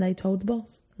waitresses, and they told the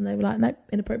boss, and they were like, nope,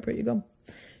 inappropriate, you're gone.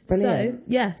 Brilliant.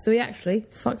 So he actually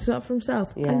fucked it up for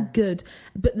himself. Yeah. And good.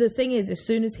 But the thing is, as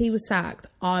soon as he was sacked,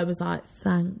 I was like,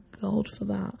 thank God for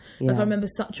that. Like, I remember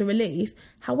such a relief.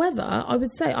 However, I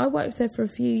would say I worked there for a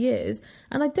few years,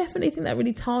 and I definitely think that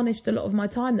really tarnished a lot of my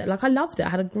time there. Like, I loved it. I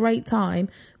had a great time,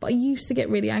 but I used to get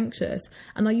really anxious,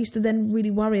 and I used to then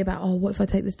really worry about, oh, what if I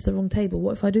take this to the wrong table?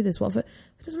 What if I do this? What if it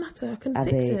doesn't matter. I can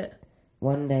fix it.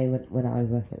 One day when I was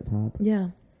working at the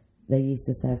pub, they used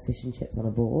to serve fish and chips on a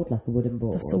board, like a wooden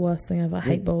board. That's the worst thing ever. I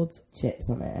hate boards. Chips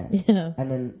on it. Yeah. And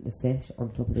then the fish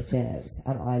on top of the chips.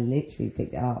 And I literally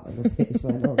picked it up and the fish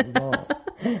went on the board.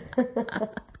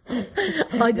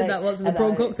 I did that once with a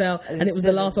prawn cocktail, and it was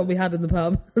the last one we had in the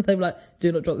pub. They were like,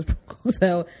 "Do not drop this prawn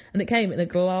cocktail," and it came in a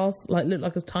glass, like looked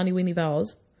like a tiny weeny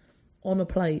vase, on a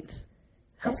plate.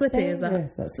 How slippy is that?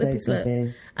 That's Slippy so slip.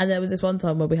 slippy. And there was this one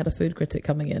time where we had a food critic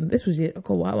coming in. This was, God,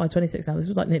 why am I 26 now? This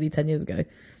was like nearly 10 years ago.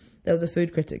 There was a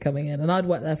food critic coming in, and I'd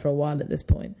worked there for a while at this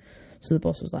point. So the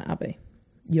boss was like, "Abby,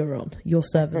 you're on. You're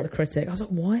serving the critic." I was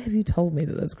like, "Why have you told me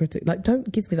that there's a critic? Like,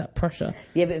 don't give me that pressure."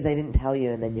 Yeah, but if they didn't tell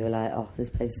you and then you were like, "Oh, this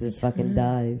place is a fucking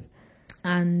dive."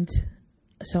 And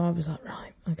so I was like,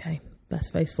 "Right, okay,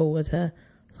 best face forward here."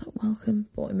 I was like, "Welcome,"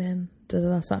 brought him in,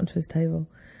 sat him to his table.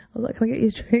 I was like, "Can I get you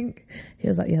a drink?" He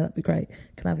was like, "Yeah, that'd be great.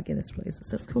 Can I have a Guinness, please?" I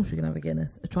said, "Of course you can have a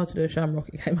Guinness." I tried to do a shamrock.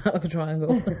 It came out like a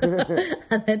triangle.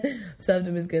 And then served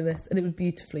him his Guinness. And it was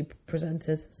beautifully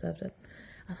presented. Served it.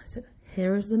 And I said,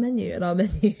 "Here is the menu." And our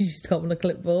menu used to come on a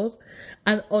clipboard.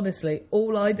 And honestly,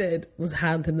 all I did was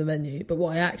hand him the menu. But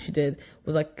what I actually did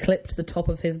was I clipped the top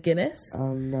of his Guinness.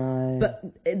 Oh, no. But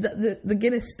the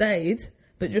Guinness stayed...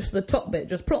 but just the top bit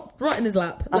just plopped right in his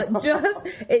lap. Like,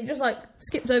 it just like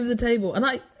skipped over the table. And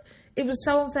it was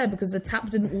so unfair because the tap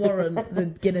didn't warrant the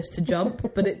Guinness to jump,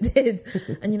 but it did.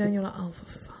 And and you're like, "Oh, for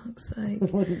fuck's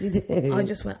sake." What did you do? I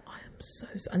just went, "I am so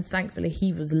sorry." And thankfully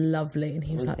he was lovely, and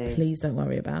he was like, "Please don't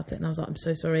worry about it." And I was like, "I'm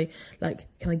so sorry. Like,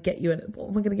 can I get you what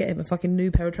am I going to get him? A fucking new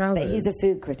pair of trousers?" But he's a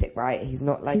food critic, right? He's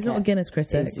not like... He's not a Guinness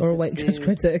critic or a waitress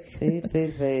critic.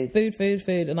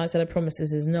 Food. And I said, "I promise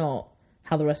this is not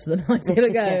how the rest of the night's going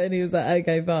to go." And he was like,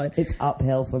 "Okay, fine." It's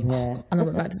uphill from here. And I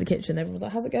went back to the kitchen. Everyone was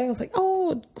like, "How's it going?" I was like,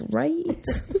 "Oh, great."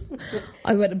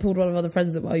 I went and pulled one of my other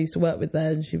friends that I used to work with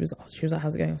there, and she was like,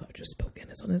 "How's it going?" I was like, "I've just spilled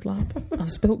Guinness on his lap." I've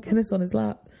spilled Guinness on his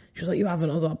lap. She was like, "You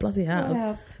haven't?" I was like, "Bloody have."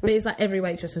 Yeah. But it's like every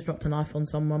waitress has dropped a knife on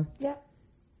someone. Yeah.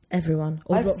 Everyone.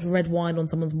 Or dropped red wine on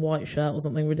someone's white shirt or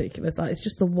something ridiculous. Like, it's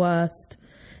just the worst.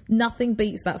 Nothing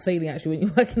beats that feeling, actually, when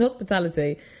you work in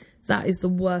hospitality. That is the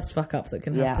worst fuck up that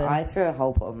can happen. Yeah, I threw a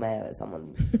whole pot of mayo at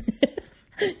someone.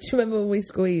 Do you remember when we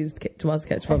squeezed Tomas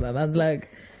ketchup on that man's leg?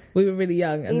 We were really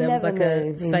young, and there was like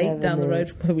a fete down the road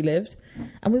from where we lived,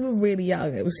 and we were really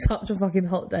young. It was such a fucking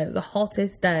hot day. It was the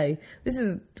hottest day. This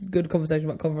is a good conversation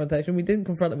about confrontation. We didn't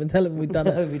confront him and tell him we'd done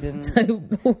it. No, we didn't. So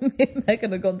me and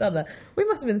Megan had gone down there. We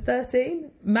must have been 13,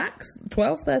 max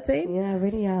 12, 13. Yeah,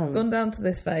 really young. Gone down to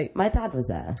this fete. My dad was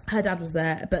there. Her dad was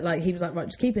there, but like he was like, "Right,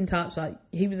 just keep in touch." Like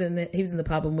he was in the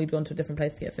pub, and we'd gone to a different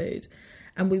place to get food,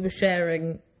 and we were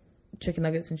sharing chicken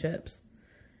nuggets and chips.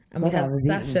 And we had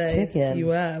sachets. You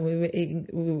were. We were eating.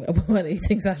 We weren't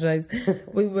eating sachets.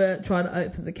 We were trying to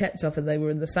open the ketchup, and they were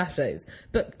in the sachets.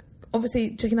 But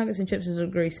obviously, chicken nuggets and chips is a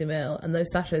greasy meal, and those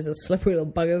sachets are slippery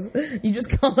little buggers. You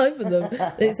just can't open them.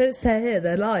 It says tear here.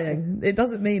 They're lying. It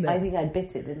doesn't mean it. I think I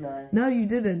bit it, didn't I? No, you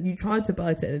didn't. You tried to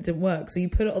bite it, and it didn't work. So you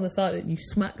put it on the side, and you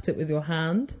smacked it with your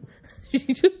hand.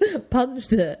 You just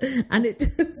punched it, and it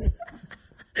just.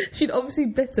 She'd obviously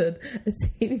bitten a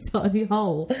teeny tiny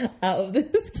hole out of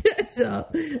this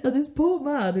ketchup, and this poor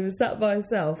man who was sat by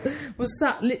himself was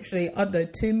sat literally, I don't know,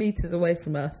 2 meters away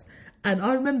from us. And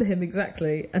I remember him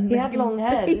exactly. And he had long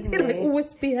hair, he didn't did he? like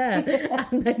wispy hair.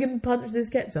 And Megan punched his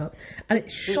ketchup, and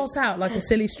it shot out like a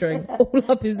silly string all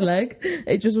up his leg.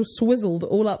 It just was swizzled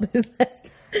all up his leg.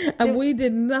 And we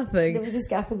did nothing. Did we just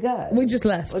get up and go? We just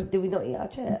left. Or did we not eat our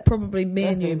chips? Probably me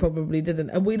and you probably didn't.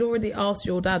 And we'd already asked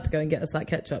your dad to go and get us that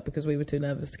ketchup because we were too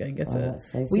nervous to go and get it. That's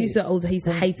so He used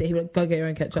to hate it. He would like, "Go get your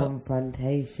own ketchup."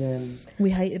 Confrontation. We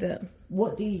hated it.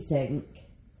 What do you think,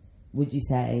 would you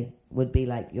say, would be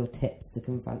like your tips to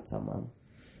confront someone?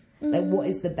 Like, what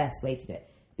is the best way to do it?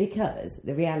 Because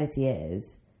the reality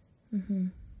is,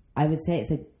 I would say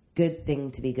it's a good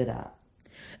thing to be good at.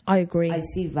 I agree. I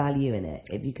see value in it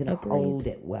if you can hold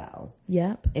it well.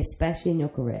 Yep. Especially in your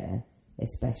career,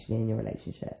 especially in your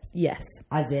relationships. Yes.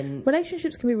 As in...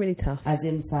 relationships can be really tough. As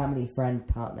in family, friend,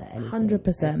 partner, anything.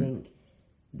 100%. I think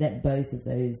that both of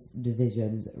those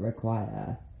divisions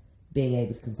require being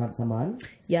able to confront someone.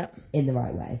 Yep. In the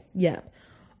right way. Yep.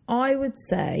 I would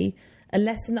say a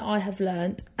lesson that I have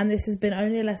learnt, and this has been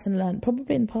only a lesson learnt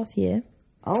probably in the past year.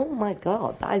 Oh my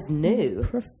God, that is new.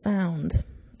 Profound.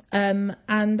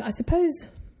 And I suppose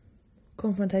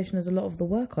confrontation is a lot of the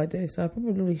work I do, so I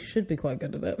probably should be quite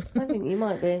good at it. I think you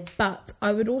might be. But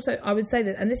I would say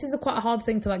that, and this is quite a hard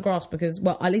thing to like grasp because,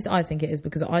 well, at least I think it is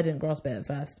because I didn't grasp it at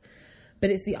first. But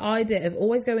it's the idea of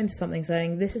always go into something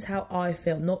saying, "This is how I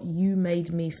feel," not "you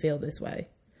made me feel this way."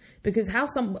 Because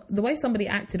the way somebody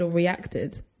acted or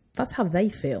reacted, that's how they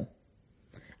feel.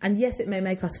 And yes, it may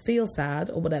make us feel sad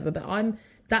or whatever, but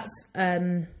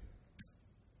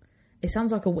it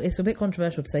sounds like it's a bit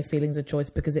controversial to say feelings are choice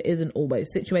because it isn't always.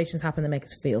 Situations happen that make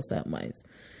us feel certain ways.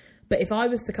 But if I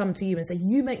was to come to you and say,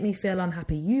 you make me feel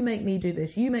unhappy, you make me do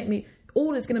this,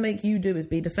 all it's going to make you do is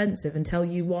be defensive and tell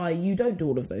you why you don't do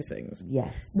all of those things.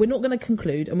 Yes. We're not going to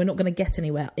conclude and we're not going to get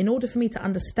anywhere. In order for me to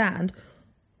understand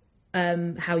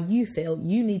how you feel,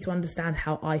 you need to understand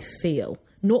how I feel.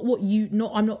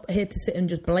 I'm not here to sit and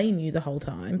just blame you the whole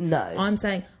time. No. I'm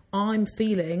saying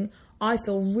I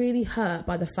feel really hurt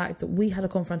by the fact that we had a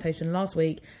confrontation last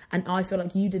week and I feel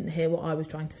like you didn't hear what I was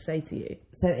trying to say to you.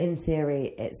 So in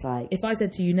theory, it's like... If I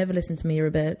said to you, never listen to me, you're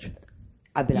a bitch,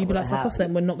 I'd be like, you'd be like, fuck off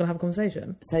then, we're not going to have a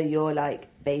conversation. So you're like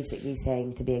basically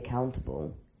saying to be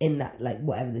accountable in that, like,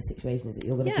 whatever the situation is that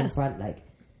you're going to confront, like,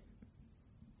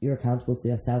 you're accountable for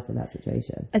yourself in that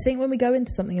situation. I think when we go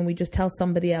into something and we just tell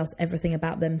somebody else everything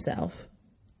about themselves,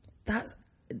 that's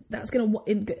going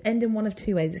to end in one of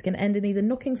two ways. It's going to end in either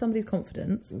knocking somebody's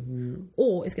confidence,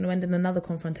 or it's going to end in another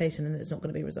confrontation and it's not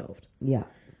going to be resolved. Yeah.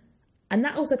 And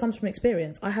that also comes from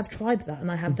experience. I have tried that and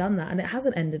I have done that and it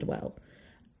hasn't ended well.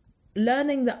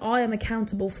 Learning that I am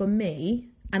accountable for me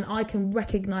and I can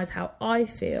recognise how I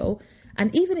feel,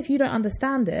 and even if you don't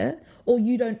understand it or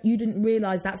you didn't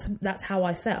realise that's how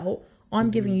I felt,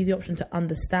 I'm giving you the option to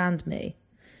understand me.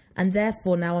 And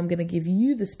therefore now I'm going to give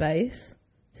you the space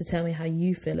to tell me how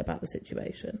you feel about the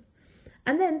situation.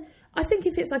 And then I think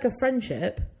if it's like a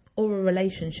friendship or a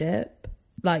relationship,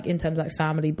 like in terms of like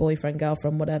family, boyfriend,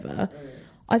 girlfriend, whatever,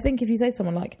 I think if you say to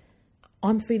someone like,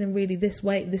 I'm feeling really this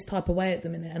type of way at the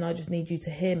minute and I just need you to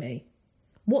hear me.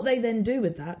 What they then do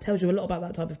with that tells you a lot about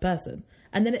that type of person.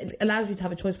 And then it allows you to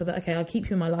have a choice whether, okay, I'll keep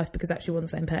you in my life because actually we're on the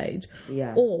same page.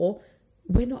 Yeah. Or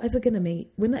we're not ever going to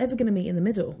meet. We're not ever going to meet in the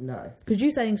middle. No. Because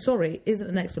you saying sorry isn't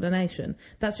an explanation.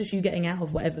 That's just you getting out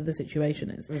of whatever the situation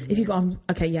is. If you go,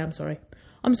 okay, yeah, I'm sorry.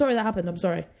 I'm sorry that happened. I'm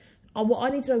sorry. Well, I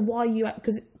need to know why you...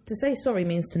 Because to say sorry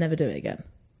means to never do it again.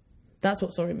 That's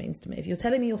what sorry means to me. If you're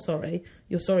telling me you're sorry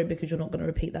because you're not going to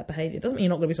repeat that behaviour. It doesn't mean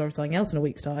you're not going to be sorry for something else in a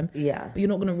week's time. Yeah. But you're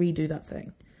not going to redo that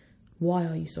thing. Why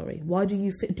are you sorry? Why do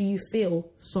you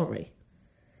feel sorry?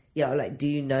 Yeah, or like, do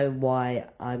you know why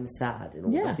I'm sad in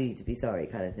order for you to be sorry,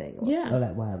 kind of thing? Or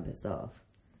like, why I'm pissed off.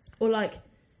 Or like,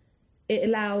 it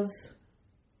allows...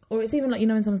 Or it's even like,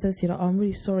 when someone says to you, like, oh, I'm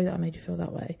really sorry that I made you feel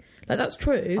that way. Like, that's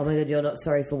true. Oh my God, you're not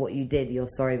sorry for what you did. You're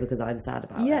sorry because I'm sad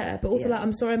about it. Yeah, but also like,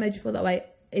 I'm sorry I made you feel that way.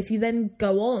 If you then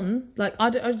go on, like, I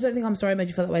just don't think I'm sorry I made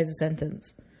you feel that way as a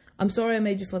sentence. I'm sorry I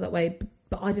made you feel that way,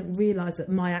 but I didn't realise that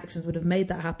my actions would have made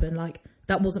that happen. Like,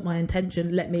 that wasn't my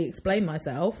intention. Let me explain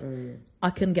myself. I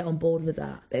can get on board with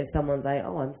that. But if someone's like,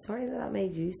 oh, I'm sorry that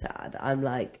made you sad, I'm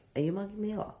like, are you mugging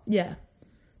me off? Yeah.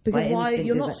 Because why?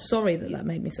 You're not sorry that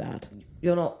made me sad.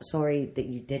 You're not sorry that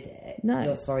you did it. No.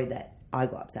 You're sorry that I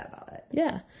got upset about it.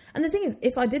 Yeah. And the thing is,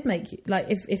 if I did make you... Like,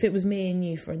 if it was me and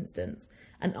you, for instance,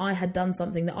 and I had done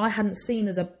something that I hadn't seen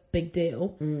as a big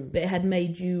deal, but it had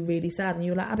made you really sad, and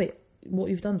you were like, Abby,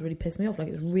 what you've done's really pissed me off. Like,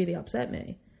 it's really upset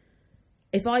me.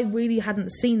 If I really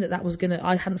hadn't seen that was going to...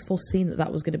 I hadn't foreseen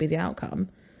that was going to be the outcome...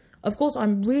 Of course,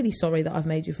 I'm really sorry that I've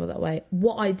made you feel that way.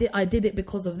 What I did it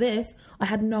because of this. I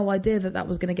had no idea that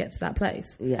was going to get to that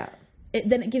place. Yeah.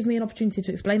 Then it gives me an opportunity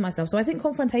to explain myself. So I think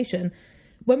confrontation,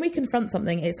 when we confront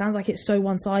something, it sounds like it's so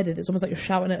one-sided. It's almost like you're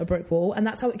shouting at a brick wall. And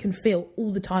that's how it can feel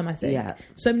all the time, I think. Yeah.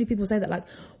 So many people say that, like,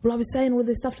 well, I was saying all of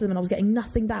this stuff to them and I was getting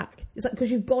nothing back. It's like, because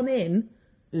you've gone in...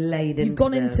 You've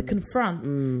gone in to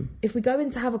confront. If we go in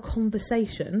to have a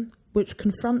conversation, which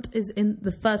confront is in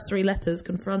the first three letters,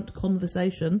 confront,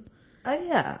 conversation. Oh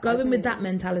yeah. Go in with that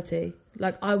mentality.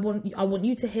 Like, I want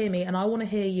you to hear me and I want to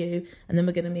hear you, and then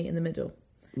we're going to meet in the middle.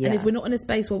 Yeah. And if we're not in a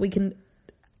space where we can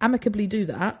amicably do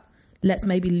that, let's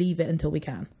maybe leave it until we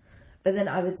can. But then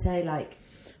I would say, like...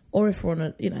 Or if we're on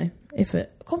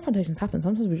a, confrontations happen,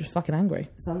 sometimes we're just fucking angry.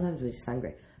 Sometimes we're just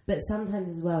angry. But sometimes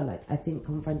as well, like, I think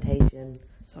confrontation...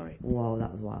 Sorry. Whoa,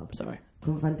 that was wild. Sorry.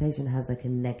 Confrontation has, like, a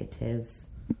negative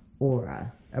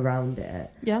aura around it.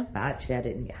 Yeah. But actually, I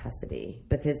don't think it has to be.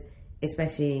 Because,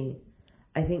 especially,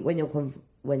 I think when you're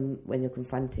when you're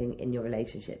confronting in your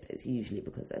relationships, it's usually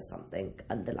because there's something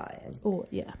underlying. Oh,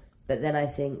 yeah. But then I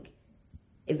think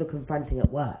if you're confronting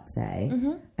at work, say,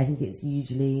 I think it's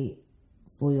usually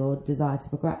for your desire to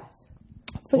progress.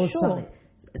 For sure. Something.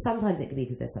 Sometimes it could be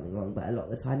because there's something wrong, but a lot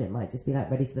of the time it might just be like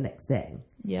ready for the next thing.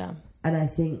 Yeah. And I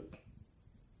think,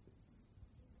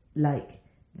 like,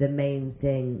 the main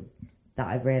thing that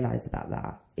I've realised about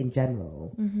that in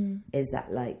general is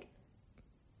that, like,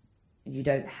 you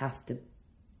don't have to,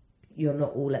 you're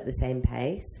not all at the same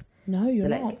pace. No, you're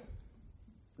not. Like,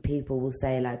 people will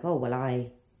say, like, oh, well, I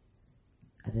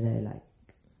don't know, like,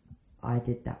 I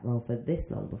did that role for this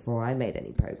long before I made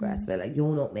any progress. But, like,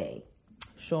 you're not me.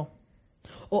 Sure.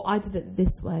 Or I did it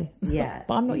this way. Yeah.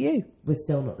 But I'm not you. We're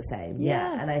still not the same.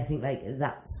 Yeah. And I think, like,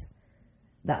 that's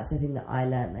that's the thing that I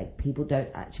learned. Like, people don't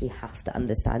actually have to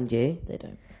understand you. They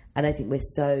don't. And I think we're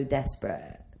so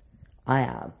desperate. I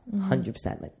am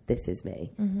 100%. Like, this is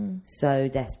me. So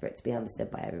desperate to be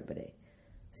understood by everybody.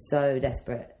 So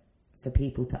desperate for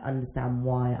people to understand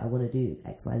why I want to do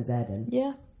X, Y, and Z,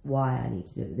 and why I need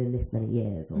to do it within this many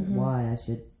years, or why I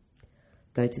should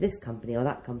go to this company or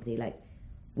that company. Like,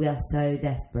 we are so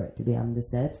desperate to be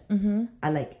understood. And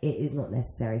like, it is not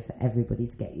necessary for everybody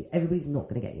to get you. Everybody's not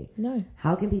going to get you. No.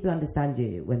 How can people understand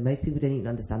you when most people don't even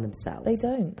understand themselves? They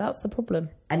don't. That's the problem.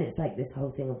 And it's like this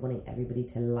whole thing of wanting everybody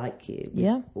to like you.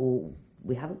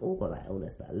 We haven't all got that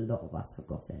illness, but a lot of us have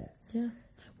got it. Yeah.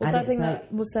 What's that thing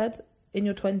that was said? In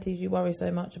your 20s, you worry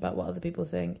so much about what other people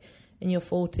think. In your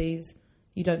 40s,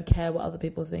 you don't care what other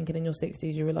people think. And in your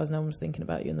 60s, you realise no one's thinking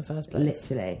about you in the first place.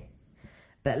 Literally.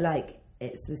 But like,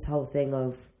 it's this whole thing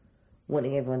of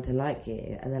wanting everyone to like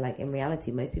you. And they're like, in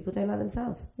reality, most people don't like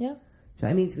themselves. Yeah. Do you know what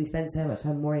I mean? So we spend so much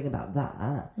time worrying about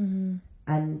that.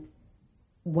 And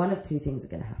one of two things are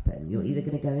going to happen. You're either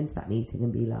going to go into that meeting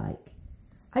and be like,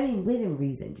 I mean, within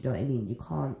reason, do you know what I mean? You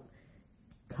can't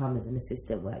come as an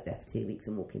assistant, work there for 2 weeks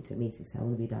and walk into a meeting and say, I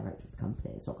want to be director of the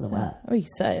company. It's not going to work. Oh, you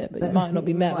say it, but you might not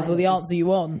be met with all the answer you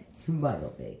want. You might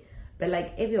not be. But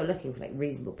like, if you're looking for like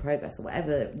reasonable progress or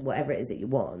whatever it is that you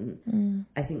want,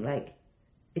 I think like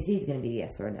it's either going to be a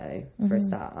yes or a no for a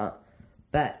start.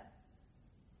 But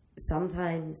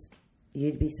sometimes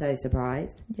you'd be so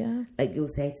surprised. Yeah. Like, you'll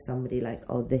say to somebody like,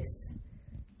 oh, this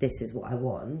is what I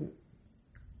want.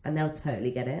 And they'll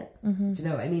totally get it. Do you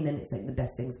know what I mean? Then it's like the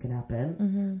best things can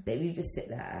happen. But if you just sit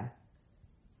there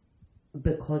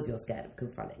because you're scared of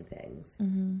confronting things,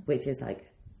 which is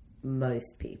like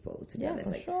most people, to be honest.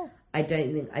 For like, sure. I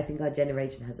think our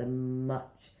generation has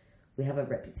we have a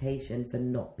reputation for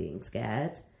not being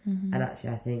scared. And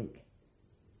actually, I think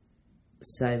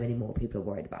so many more people are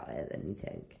worried about it than you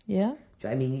think. Yeah. Do you know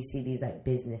what I mean? You see these like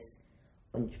business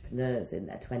entrepreneurs in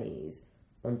their 20s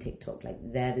on TikTok, like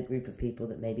they're the group of people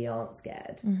that maybe aren't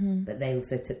scared, but they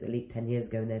also took the leap 10 years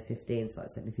ago when they're 15 and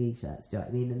started selling t-shirts. Do you know what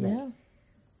I mean? And like,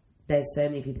 there's so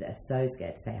many people that are so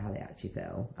scared to say how they actually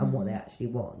feel and what they actually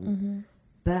want.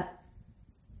 But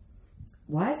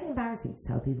why is it embarrassing to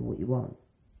tell people what you want?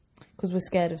 Because we're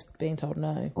scared of being told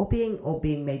no, or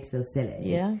being made to feel silly.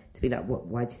 Yeah. To be like, what?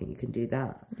 Why do you think you can do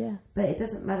that? Yeah. But it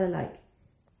doesn't matter. Like,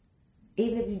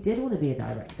 even if you did want to be a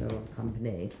director of a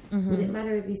company, would it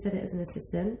matter if you said it as an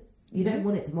assistant? You don't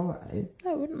want it tomorrow.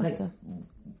 No, it wouldn't matter.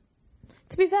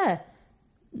 To be fair,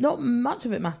 not much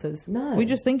of it matters. No. We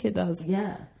just think it does.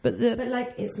 Yeah. But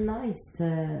like, it's nice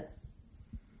to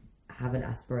have an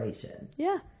aspiration.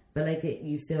 Yeah. But like,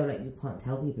 you feel like you can't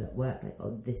tell people at work, like,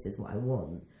 oh, this is what I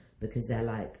want, because they're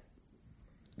like,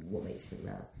 what makes you think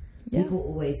that? Yeah. People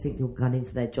always think you're gunning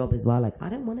for their job as well. Like, I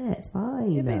don't want it. It's fine.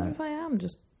 Yeah, but even if I am,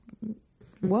 just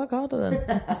work harder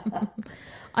then.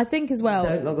 I think as well.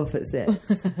 Don't log off at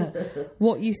 6.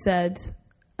 What you said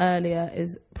earlier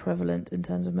is prevalent in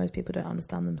terms of most people don't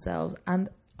understand themselves. And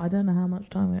I don't know how much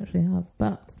time we actually have,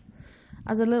 but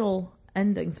as a little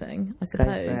ending thing, I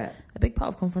suppose, a big part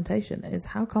of confrontation is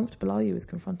how comfortable are you with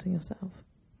confronting yourself?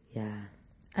 Yeah.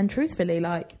 And truthfully,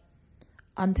 like,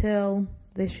 until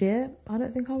this year, I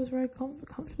don't think I was very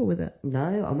comfortable with it.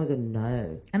 No? Oh my God,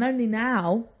 no. And only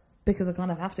now, because I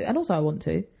kind of have to, and also I want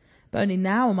to, but only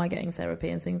now am I getting therapy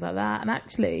and things like that. And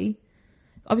actually,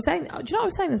 I was saying, do you know, I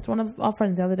was saying this to one of our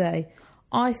friends the other day.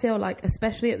 I feel like,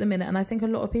 especially at the minute, and I think a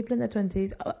lot of people in their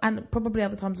 20s, and probably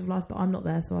other times of life, but I'm not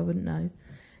there, so I wouldn't know.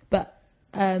 But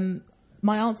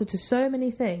my answer to so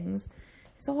many things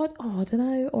is, I don't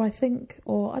know, or I think,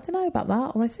 or I don't know about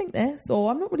that, or I think this,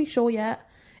 or I'm not really sure yet.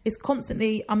 It's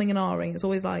constantly umming and ahhing. It's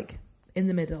always like in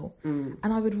the middle. And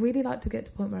I would really like to get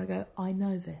to the point where I go, I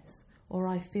know this, or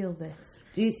I feel this.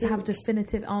 Do you think, have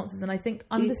definitive answers? And I think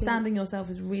understanding yourself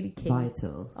is really key.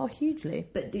 Vital. Oh, hugely.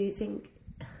 But do you think,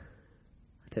 I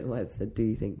don't know why I've said do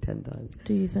you think 10 times.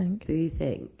 Do you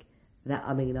think that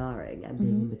umming and ahhing and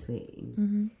being in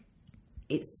between,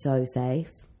 it's so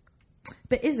safe?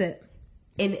 But is it?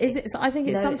 Is it? So I think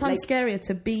it's sometimes like, scarier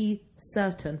to be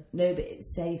certain. No, but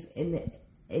it's safe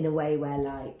in a way where,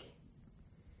 like,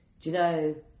 do you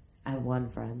know, I have one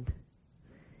friend.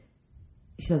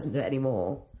 She doesn't do it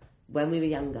anymore. When we were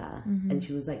younger, and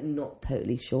she was like not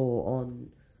totally sure on.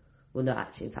 Well, no,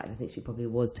 actually, in fact, I think she probably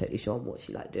was totally sure on what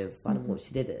she liked doing for fun and what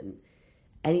she didn't.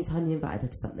 Anytime you invited her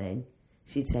to something,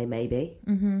 she'd say maybe,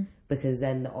 because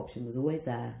then the option was always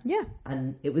there. Yeah,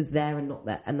 and it was there and not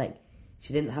there, and like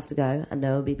she didn't have to go, and no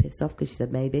one would be pissed off because she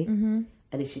said maybe. And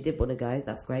if she did want to go,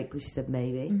 that's great because she said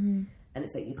maybe. And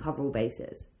it's like you cover all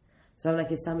bases. So I'm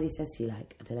like, if somebody says to you,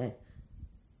 like, I don't know,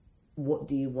 what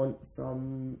do you want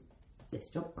from this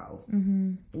job role.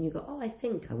 And you go, oh, I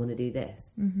think I want to do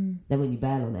this. Then when you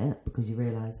bail on it because you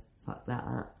realise, fuck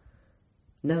that,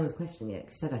 no one's questioning it.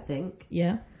 She said, I think.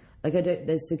 Yeah. Like,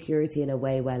 there's security in a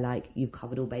way where, like, you've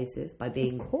covered all bases by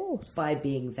being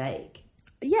vague.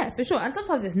 Yeah, for sure. And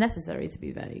sometimes it's necessary to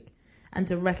be vague and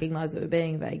to recognise that we're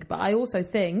being vague. But I also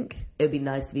think it would be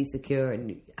nice to be secure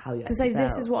in how you to say,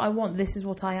 this is what I want, this is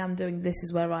what I am doing, this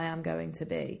is where I am going to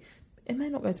be. It may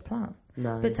not go to plan.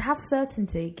 No. But to have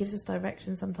certainty gives us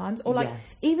direction sometimes. Or, like,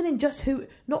 even in just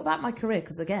not about my career,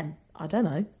 because, again, I don't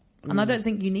know. And I don't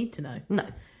think you need to know. No.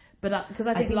 But because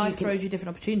I think life throws you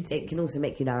different opportunities. It can also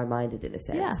make you narrow-minded in a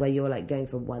sense, where you're like going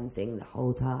for one thing the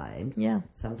whole time. Yeah.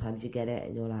 Sometimes you get it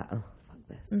and you're like, oh, fuck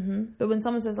this. But when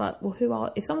someone says like,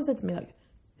 well, if someone said to me like,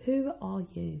 who are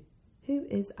you? Who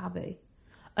is Abby?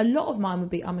 A lot of mine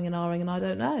would be umming and ahhing and I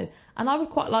don't know. And I would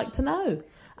quite like to know.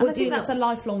 And I think that's a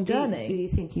lifelong journey. Do you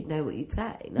think you'd know what you'd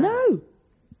say? No.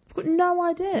 I've got no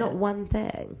idea. Not one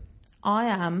thing. I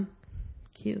am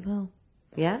cute as hell.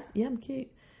 Yeah? Yeah, I'm cute.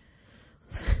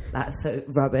 That's so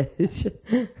rubbish.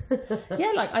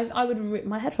 Yeah, like I would.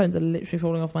 My headphones are literally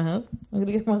falling off my head. I'm going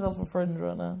to give myself a friend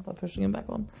right now by pushing them back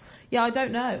on. Yeah, I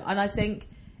don't know, and I think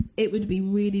it would be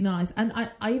really nice. And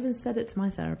I even said it to my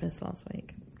therapist last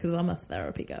week because I'm a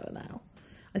therapy goer now.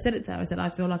 I said it to her. I said I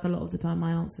feel like a lot of the time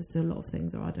my answers to a lot of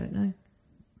things are I don't know.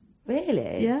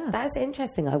 Really? Yeah. That's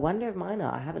interesting. I wonder if mine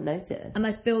are. I haven't noticed. And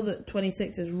I feel that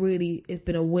 26 it's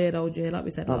been a weird old year, like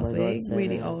we said last week. So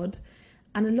really odd.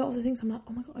 And a lot of the things I'm like,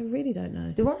 oh my God, I really don't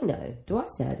know. Do I know? Do I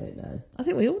say I don't know? I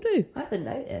think we all do. I haven't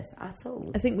noticed at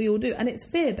all. I think we all do. And it's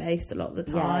fear-based a lot of the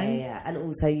time. Yeah. And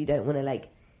also you don't want to, like,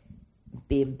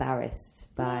 be embarrassed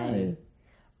by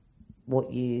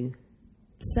what you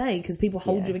say, because people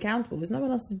hold you accountable. It's no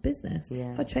one else's business.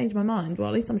 Yeah. If I change my mind, well,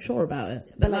 at least I'm sure about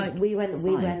it. But like we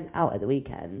went out at the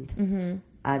weekend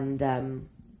and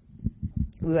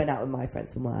we went out with my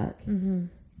friends from work.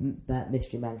 That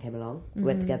mystery man came along. We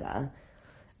went together.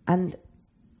 And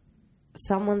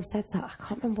someone said something, I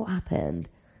can't remember what happened,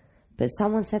 but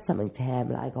someone said something to him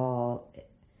like, oh,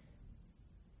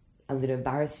 I'm going to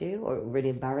embarrass you, or it will really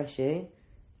embarrass you.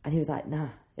 And he was like, nah,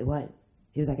 it won't.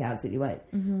 He was like, it absolutely won't.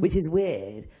 Which is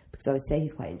weird, because I would say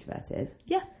he's quite introverted.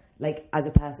 Yeah. Like, as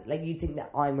a person, like, you'd think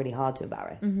that I'm really hard to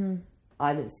embarrass.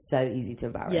 I'm so easy to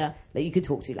embarrass. Yeah. Like, you could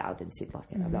talk too loud in the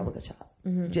supermarket. I'm like, oh my God, shut up.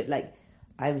 Just, like,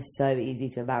 I'm so easy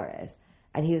to embarrass.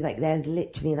 And he was like, there's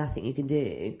literally nothing you can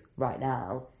do right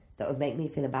now that would make me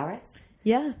feel embarrassed.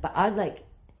 Yeah. But I'm like,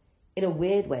 in a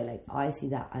weird way, like, I see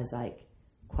that as, like,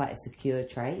 quite a secure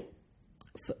trait.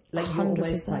 Like, 100%. You're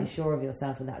almost quite sure of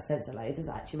yourself in that sense. That, like, it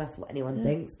doesn't actually matter what anyone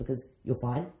thinks because you're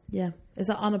fine. Yeah. It's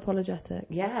like unapologetic.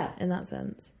 Yeah. In that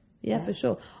sense. Yeah, for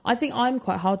sure. I think I'm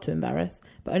quite hard to embarrass,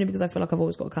 but only because I feel like I've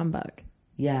always got a comeback.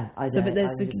 Yeah, I know. So, but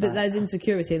there's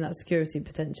insecurity in that security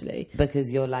potentially.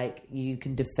 Because you're like, you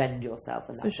can defend yourself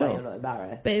and that's why you're not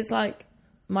embarrassed. But it's like,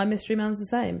 my mystery man's the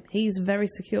same. He's very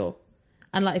secure.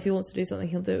 And like, if he wants to do something,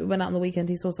 he'll do it. We went out on the weekend,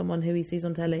 he saw someone who he sees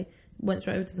on telly, went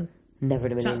straight over to them. Never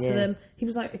in a million years. Chats to them. He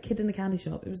was like a kid in a candy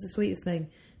shop. It was the sweetest thing.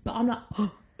 But I'm like,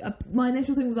 my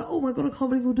initial thing was like, oh my God, I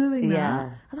can't believe you're doing that.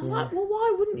 Yeah, and I was like, well,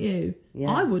 why wouldn't you? Yeah.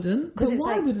 I wouldn't. But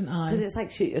why wouldn't I? Because it's like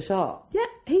shoot your shot. Yeah,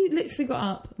 he literally got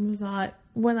up and was like,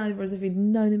 went over as if he'd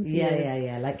known him for years.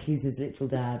 Yeah. Like he's his literal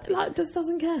dad. Like, just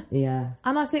doesn't care. Yeah.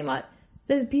 And I think, like,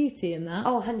 there's beauty in that.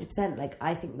 Oh, 100%. Like,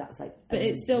 I think that's like... But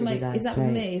it still really makes... Nice if that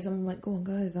was me, if someone like, go on,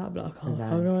 go over. I'd be like, I can't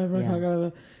go over, I can't go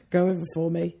over. Go over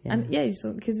for me. Yeah. And yeah,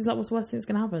 because he's like, what's the worst thing that's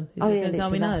going to happen? He's just going to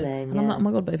tell me no. And I'm like, oh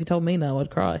my God, but if you told me no, I'd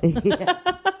cry.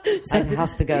 So, I'd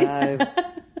have to go home.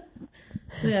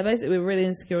 So yeah, basically we're really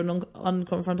insecure and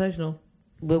unconfrontational.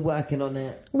 We're working on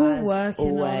it. We're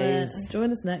working on it.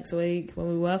 Join us next week when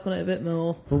we work on it a bit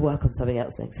more. We'll work on something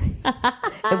else next week.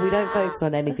 If we don't focus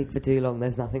on anything for too long,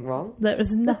 there's nothing wrong. There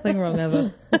is nothing wrong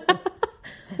ever.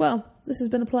 Well, this has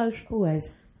been a pleasure.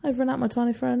 Always. Over and out, my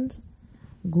tiny friend.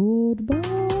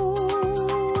 Goodbye.